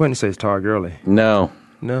 Quentin says Todd Gurley. No.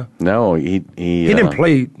 He didn't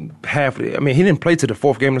play half. He didn't play to the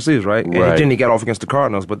fourth game of the season, right? And then he got off against the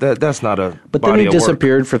Cardinals, but that's not a. But then he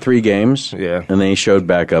disappeared for 3 games. Yeah, and then he showed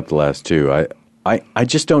back up the last 2. I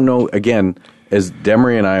just don't know. Again, as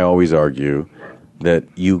Demery and I always argue, that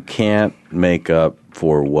you can't make up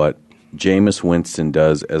for what Jameis Winston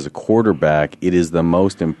does as a quarterback. It is the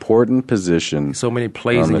most important position. So many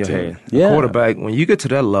plays in your head. Yeah. Quarterback. When you get to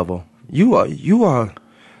that level, you are.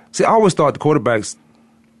 See, I always thought the quarterbacks.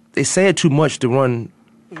 They said too much to run.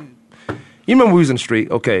 You remember we was in the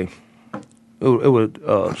street? Okay, it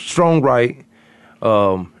was strong right,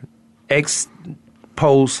 X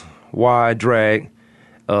post, Y drag,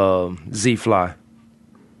 Z fly.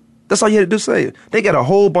 That's all you had to do. Say they got a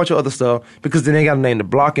whole bunch of other stuff because then they got to name the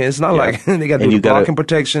blocking. It's not like they got to do the blocking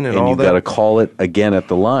protection and all that. And you got to call it again at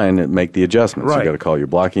the line and make the adjustments. Right. You got to call your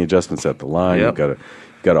blocking adjustments at the line. Yep. You've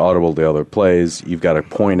got to audible the other plays. You've got to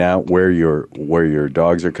point out where your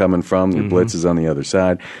dogs are coming from. Your blitz is on the other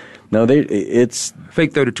side. No, it's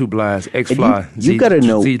fake 32 blinds, X fly. You got to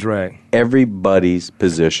know Z drag. Everybody's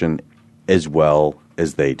position as well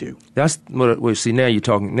as they do. That's what we see now. You're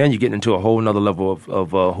talking. Now you're getting into a whole nother level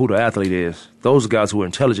of who the athlete is. Those guys who are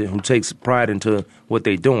intelligent, who takes pride into what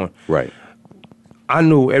they're doing. Right. I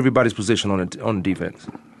knew everybody's position on the defense.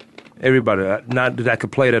 Everybody, not that I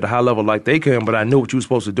could play it at a high level like they can, but I knew what you were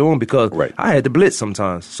supposed to do because I had to blitz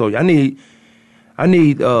sometimes. So I need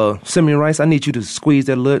Simeon Rice. I need you to squeeze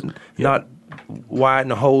that little, not widen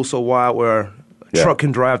the hole so wide where a truck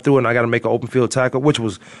can drive through, and I got to make an open field tackle, which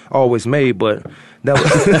was always made, but that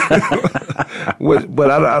was, but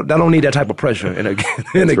I don't need that type of pressure in a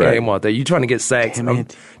game out there. You trying to get sacks? I'm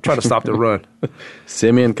trying to stop the run.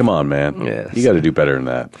 Simeon, come on, man. Yeah, you got to do better than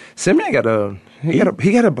that. Simeon he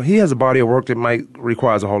has a body of work that might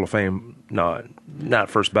requires a Hall of Fame nod, not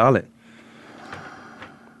first ballot.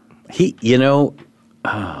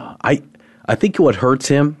 I think what hurts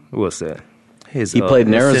him. What's that? He played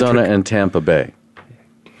in Arizona and Tampa Bay.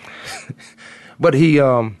 But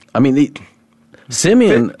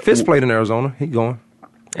Simeon Fitz played in Arizona. He going,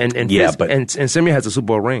 and Simeon has a Super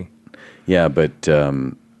Bowl ring. Yeah, but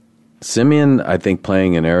Simeon, I think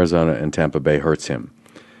playing in Arizona and Tampa Bay hurts him.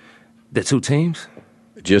 The two teams?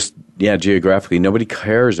 Just, geographically. Nobody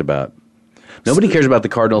cares about the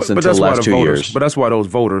Cardinals until the last 2 years. But that's why those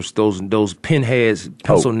voters, those pinheads,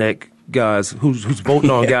 pencil neck guys who's voting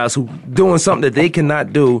on guys who doing something that they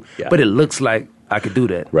cannot do, but it looks like I could do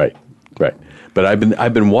that. Right. But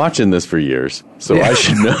I've been watching this for years, so I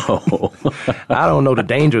should know. I don't know the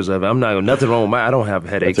dangers of it. I'm not nothing wrong with I don't have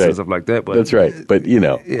headaches and stuff like that. But that's right. But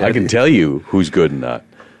I can tell you who's good and not.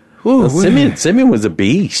 Simeon was a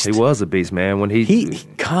beast. He was a beast, man. When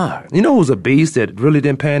God, you know who's a beast that really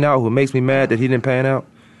didn't pan out? Who makes me mad that he didn't pan out?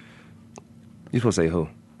 You supposed to say who?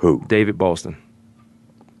 Who? David Boston.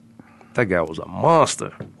 That guy was a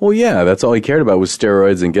monster. Well, yeah, that's all he cared about was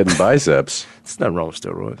steroids and getting biceps. There's nothing wrong with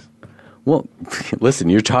steroids. Well, listen,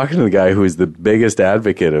 you're talking to the guy who is the biggest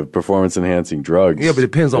advocate of performance-enhancing drugs. Yeah, but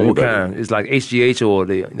it depends on what kind. It's like HGH or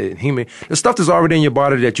the human. The stuff that's already in your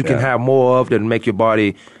body that you can have more of that make your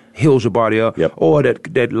body, heals your body up. Yep. Or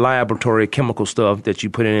that laboratory chemical stuff that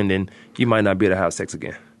you put in and you might not be able to have sex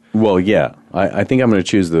again. Well, yeah. I think I'm going to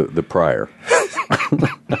choose the prior.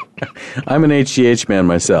 I'm an HGH man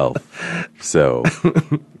myself. So,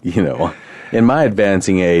 in my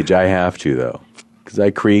advancing age, I have to, though. Because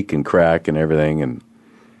I creak and crack and everything, and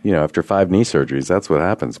after 5 knee surgeries, that's what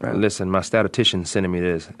happens, man. Listen, my statistician sending me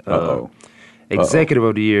this. Executive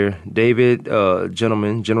of the Year, David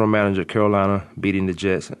Gentleman, General Manager, Carolina, beating the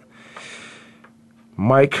Jets.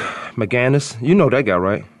 Mike McGannis, you know that guy,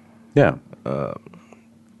 right? Yeah.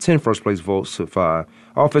 10 first place votes to 5.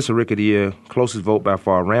 Offensive Rookie of the Year, closest vote by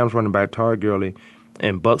far. Rams running back Todd Gurley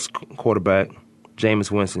and Bucks quarterback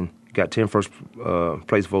Jameis Winston got 10 first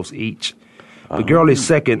place votes each. But Gurley's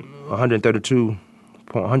second,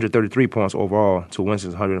 133 points overall to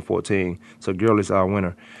Winston's 114. So Gurley's our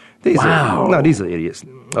winner. These are idiots.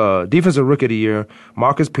 Defensive Rookie of the Year,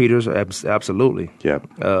 Marcus Peters, absolutely. Yep.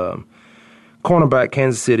 Cornerback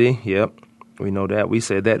Kansas City, yep. We know that. We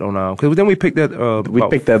said that on our... Because then we picked that... we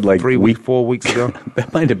picked that like 4 weeks ago.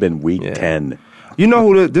 That might have been week 10. You know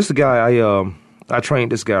who this is the guy I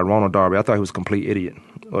trained this guy, Ronald Darby. I thought he was a complete idiot.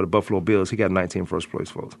 Or the Buffalo Bills. He got 19 first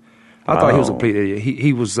place votes. I thought he was a complete idiot.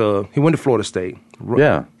 He went to Florida State.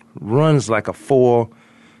 Runs like a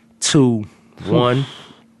 4.2.1.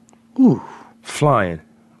 Flying.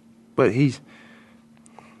 But I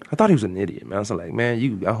thought he was an idiot, man. I was like,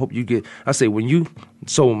 man, I hope you get... I say,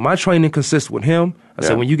 so my training consists with him. I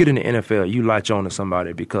said, when you get in the NFL, you latch on to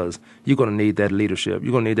somebody because you're going to need that leadership.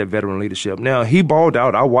 You're going to need that veteran leadership. Now, he balled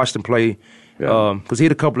out. I watched him play because he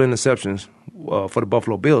had a couple of interceptions for the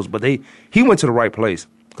Buffalo Bills. But he went to the right place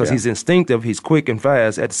because he's instinctive. He's quick and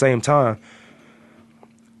fast. At the same time,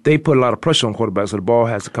 they put a lot of pressure on quarterbacks, so the ball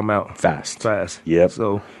has to come out fast. Yep.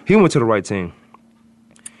 So he went to the right team.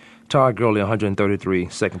 Todd Gurley, 133,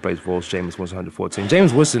 second place votes. Jameis Winston, 114.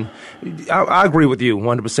 Jameis Winston, I agree with you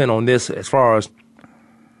 100% on this as far as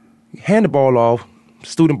hand the ball off,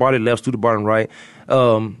 student body left, student body right.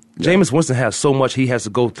 Jameis Winston has so much he has to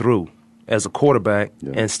go through as a quarterback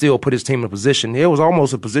and still put his team in a position. It was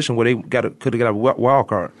almost a position where they could have got a wild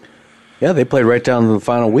card. Yeah, they played right down to the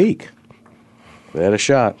final week. They had a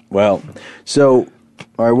shot. Well, so...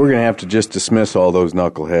 All right, we're going to have to just dismiss all those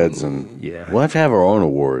knuckleheads, and we'll have to have our own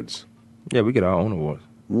awards. Yeah, we get our own awards.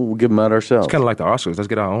 We'll give them out ourselves. It's kind of like the Oscars. Let's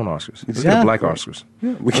get our own Oscars. Let's get the Black Oscars.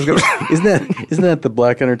 Yeah, isn't that the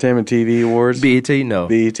Black Entertainment TV Awards? BET? No.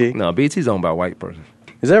 BET? No, BET's owned by a white person.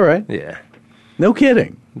 Is that right? Yeah. No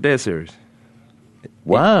kidding. Dead serious.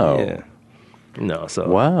 Wow. Yeah. No, so.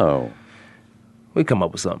 Wow. We come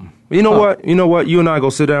up with something. You know what? You and I go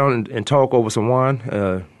sit down and talk over some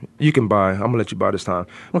wine. You can buy. I'm going to let you buy this time.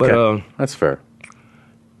 Okay. But, that's fair.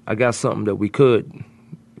 I got something that we could.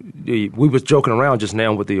 We was joking around just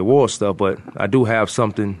now with the award stuff, but I do have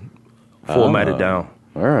something formatted down.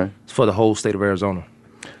 All right. It's for the whole state of Arizona.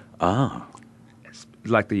 It's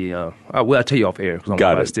like the, I'll tell you off air.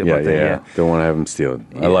 Got it. Yeah. Don't want to have them steal it.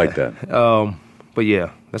 I like that. But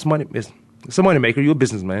yeah, that's money. It's a money maker. You're a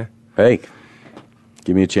businessman. Hey.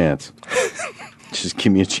 Give me a chance. Just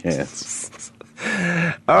give me a chance.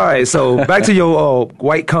 All right, so back to your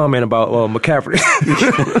white comment about McCaffrey.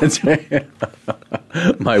 That's right.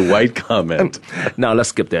 My white comment. No, let's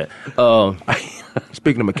skip that.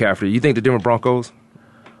 Speaking of McCaffrey, you think the Denver Broncos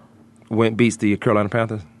beats the Carolina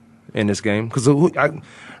Panthers in this game? Because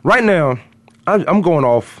right now, I'm going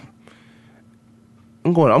off.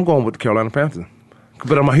 I'm going with the Carolina Panthers,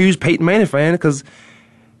 but I'm a huge Peyton Manning fan because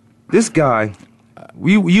this guy.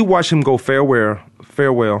 You watch him go farewell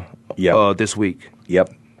this week.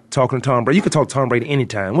 Yep. Talking to Tom Brady. You can talk to Tom Brady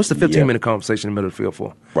anytime. What's the 15-minute conversation in the middle of the field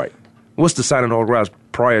for? Right. What's the signing autographs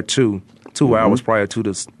prior to 2 hours prior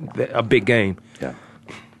to a big game. Yeah.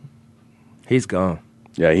 He's gone.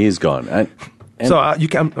 Yeah, he's gone.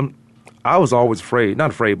 I was always afraid, not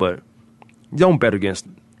afraid, but don't bet against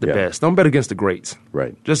the best. Don't bet against the greats.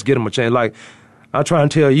 Right. Just get them a chance. Like, I try and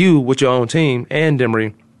tell you with your own team and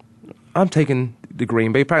Demery, I'm taking the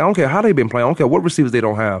Green Bay Packers. I don't care how they've been playing. I don't care what receivers they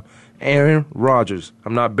don't have. Aaron Rodgers.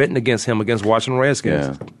 I'm not betting against him against Washington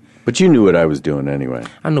Redskins. Yeah. But you knew what I was doing anyway.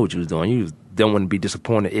 I knew what you was doing. You don't want to be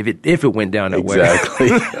disappointed if it went down that way. Exactly.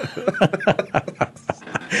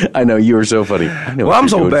 I know, you were so funny. Well, I'm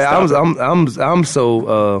so bad. I'm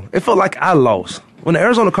so. It felt like I lost when the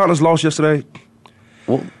Arizona Cardinals lost yesterday.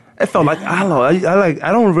 Well, it felt like I lost. I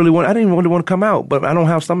didn't really want to come out, but I don't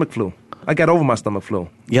have stomach flu. I got over my stomach flu.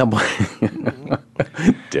 Yeah, but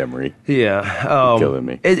Demery. Yeah, killing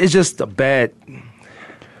me. It's just a bad.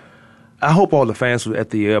 I hope all the fans were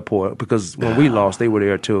at the airport because when we lost, they were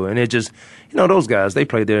there too. And it just, those guys, they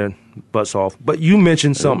played their butts off. But you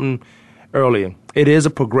mentioned something earlier. It is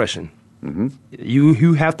a progression. Mm-hmm.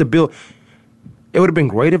 You have to build. It would have been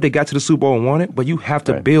great if they got to the Super Bowl and won it, but you have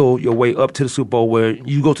to build your way up to the Super Bowl where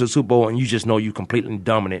you go to the Super Bowl and you just know you're completely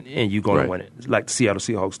dominant and you're going to win it, like the Seattle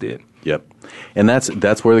Seahawks did. Yep. And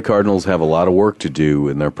that's where the Cardinals have a lot of work to do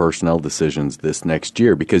in their personnel decisions this next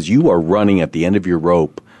year because you are running at the end of your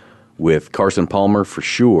rope with Carson Palmer for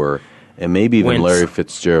sure, and maybe even Larry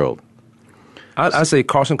Fitzgerald. I say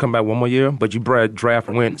Carson come back one more year, but you draft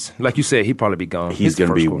Wentz. Like you said, he'd probably be gone. He's going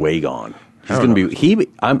to be way gone. He's going to be.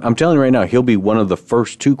 I'm telling you right now, he'll be one of the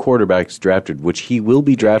first 2 quarterbacks drafted, which he will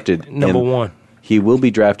be drafted number 1. He will be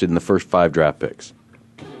drafted in the first 5 draft picks.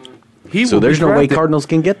 So there's no way Cardinals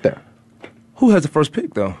can get there. Who has the first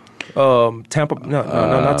pick though? Tampa? No,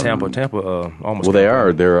 not Tampa. Tampa almost. Well, they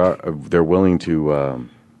are. They're willing to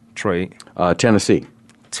trade. Tennessee.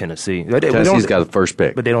 Tennessee's got the first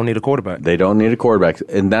pick. But they don't need a quarterback. They don't need a quarterback,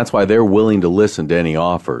 and that's why they're willing to listen to any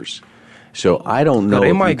offers. So I don't know.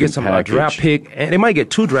 They might get some draft pick, and they might get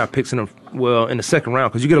 2 draft picks in the second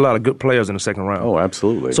round because you get a lot of good players in the second round. Oh,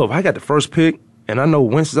 absolutely. So if I got the first pick, and I know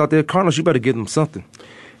Wentz is out there, Cardinals, you better give them something.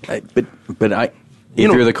 If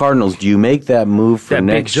you're the Cardinals, do you make that move for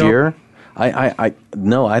next year?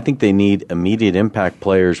 No, I think they need immediate impact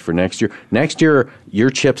players for next year. Next year, your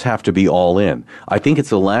chips have to be all in. I think it's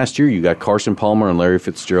the last year you got Carson Palmer and Larry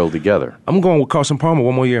Fitzgerald together. I'm going with Carson Palmer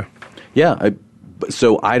one more year. Yeah,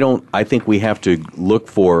 so I think we have to look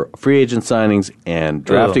for free agent signings and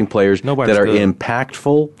drafting players that are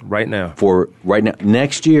impactful right now.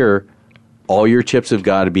 Next year, all your chips have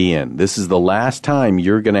got to be in. This is the last time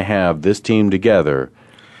you're going to have this team together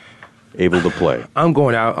able to play. I'm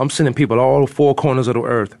going out. I'm sending people all 4 corners of the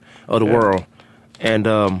earth, of the world, and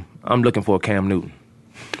I'm looking for a Cam Newton.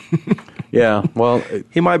 Yeah, well,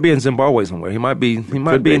 he might be in Zimbabwe somewhere. He could be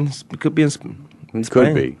in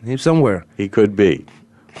Spain. He's somewhere. He could be,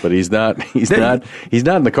 but he's not. He's not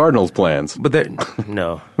in the Cardinals' plans. But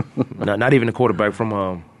not even a quarterback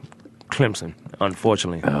from Clemson,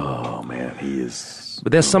 unfortunately. Oh man, he is.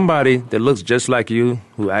 But there's somebody that looks just like you,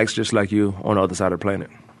 who acts just like you, on the other side of the planet.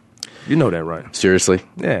 You know that, right? Seriously?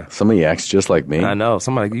 Yeah. Somebody acts just like me. I know.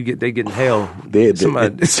 Somebody they get in hell. It's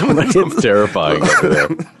terrifying over there.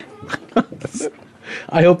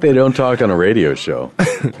 I hope they don't talk on a radio show.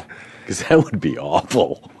 Because that would be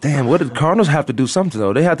awful. Damn, what did Cardinals have to do something,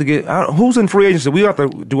 though? They have to get who's in free agency? We have to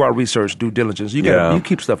do our research, due diligence. You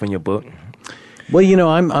keep stuff in your book. Well,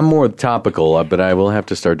 I'm more topical, but I will have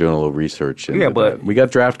to start doing a little research. But we got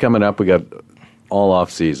draft coming up. We got all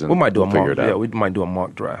off season. We might do a mock. Yeah, we might do a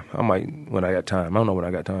mock draft. I might when I got time. I don't know when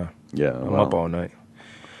I got time. Yeah, I'm up all night.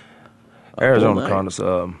 Arizona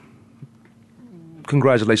Cardinals.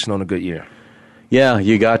 Congratulations on a good year. Yeah,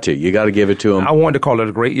 you got to. You got to give it to them. I wanted to call it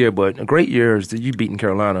a great year, but a great year is that you beating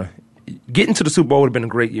Carolina. Getting to the Super Bowl would have been a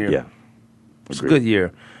great year. Yeah. It's a good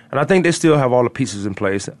year. And I think they still have all the pieces in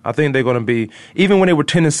place. I think they're going to be, even when they were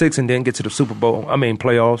 10-6 and didn't get to the Super Bowl,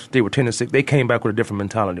 playoffs, they were 10-6. They came back with a different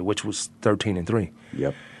mentality, which was 13-3.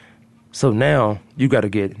 Yep. So now you got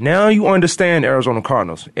to now you understand Arizona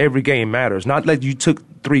Cardinals. Every game matters. Not like you took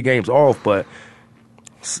 3 games off, but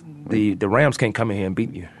the Rams can't come in here and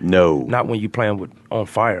beat you. No. Not when you're playing on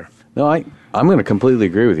fire. No, I'm going to completely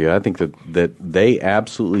agree with you. I think that they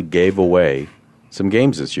absolutely gave away some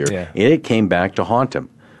games this year. Yeah. And it came back to haunt them.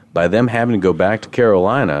 By them having to go back to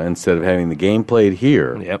Carolina instead of having the game played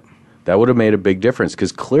here, yep, that would have made a big difference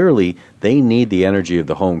because clearly they need the energy of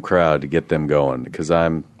the home crowd to get them going. Because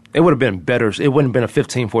it would have been better. It wouldn't have been a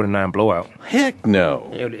 15-49 blowout. Heck no.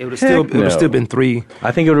 It would have still been 3.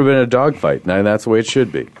 I think it would have been a dogfight. Now that's the way it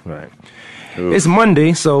should be. Right. Oof. It's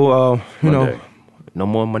Monday, so no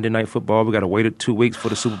more Monday Night Football. We got to wait 2 weeks for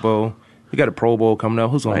the Super Bowl. We got a Pro Bowl coming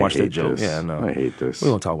up. Who's going to watch that hate joke? this. Yeah, I know. I hate this. We're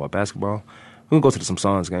going to talk about basketball. We're going to go to some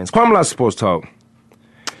Suns games. Kwamie Lassiter Sports Talk.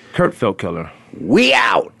 Kurt Feldkeller. We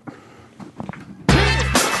out.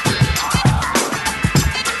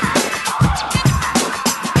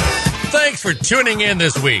 Thanks for tuning in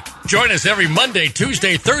this week. Join us every Monday,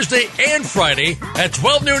 Tuesday, Thursday, and Friday at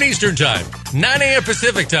 12 noon Eastern Time, 9 a.m.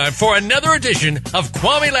 Pacific Time for another edition of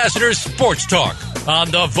Kwamie Lassiter's Sports Talk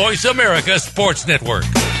on the Voice America Sports Network.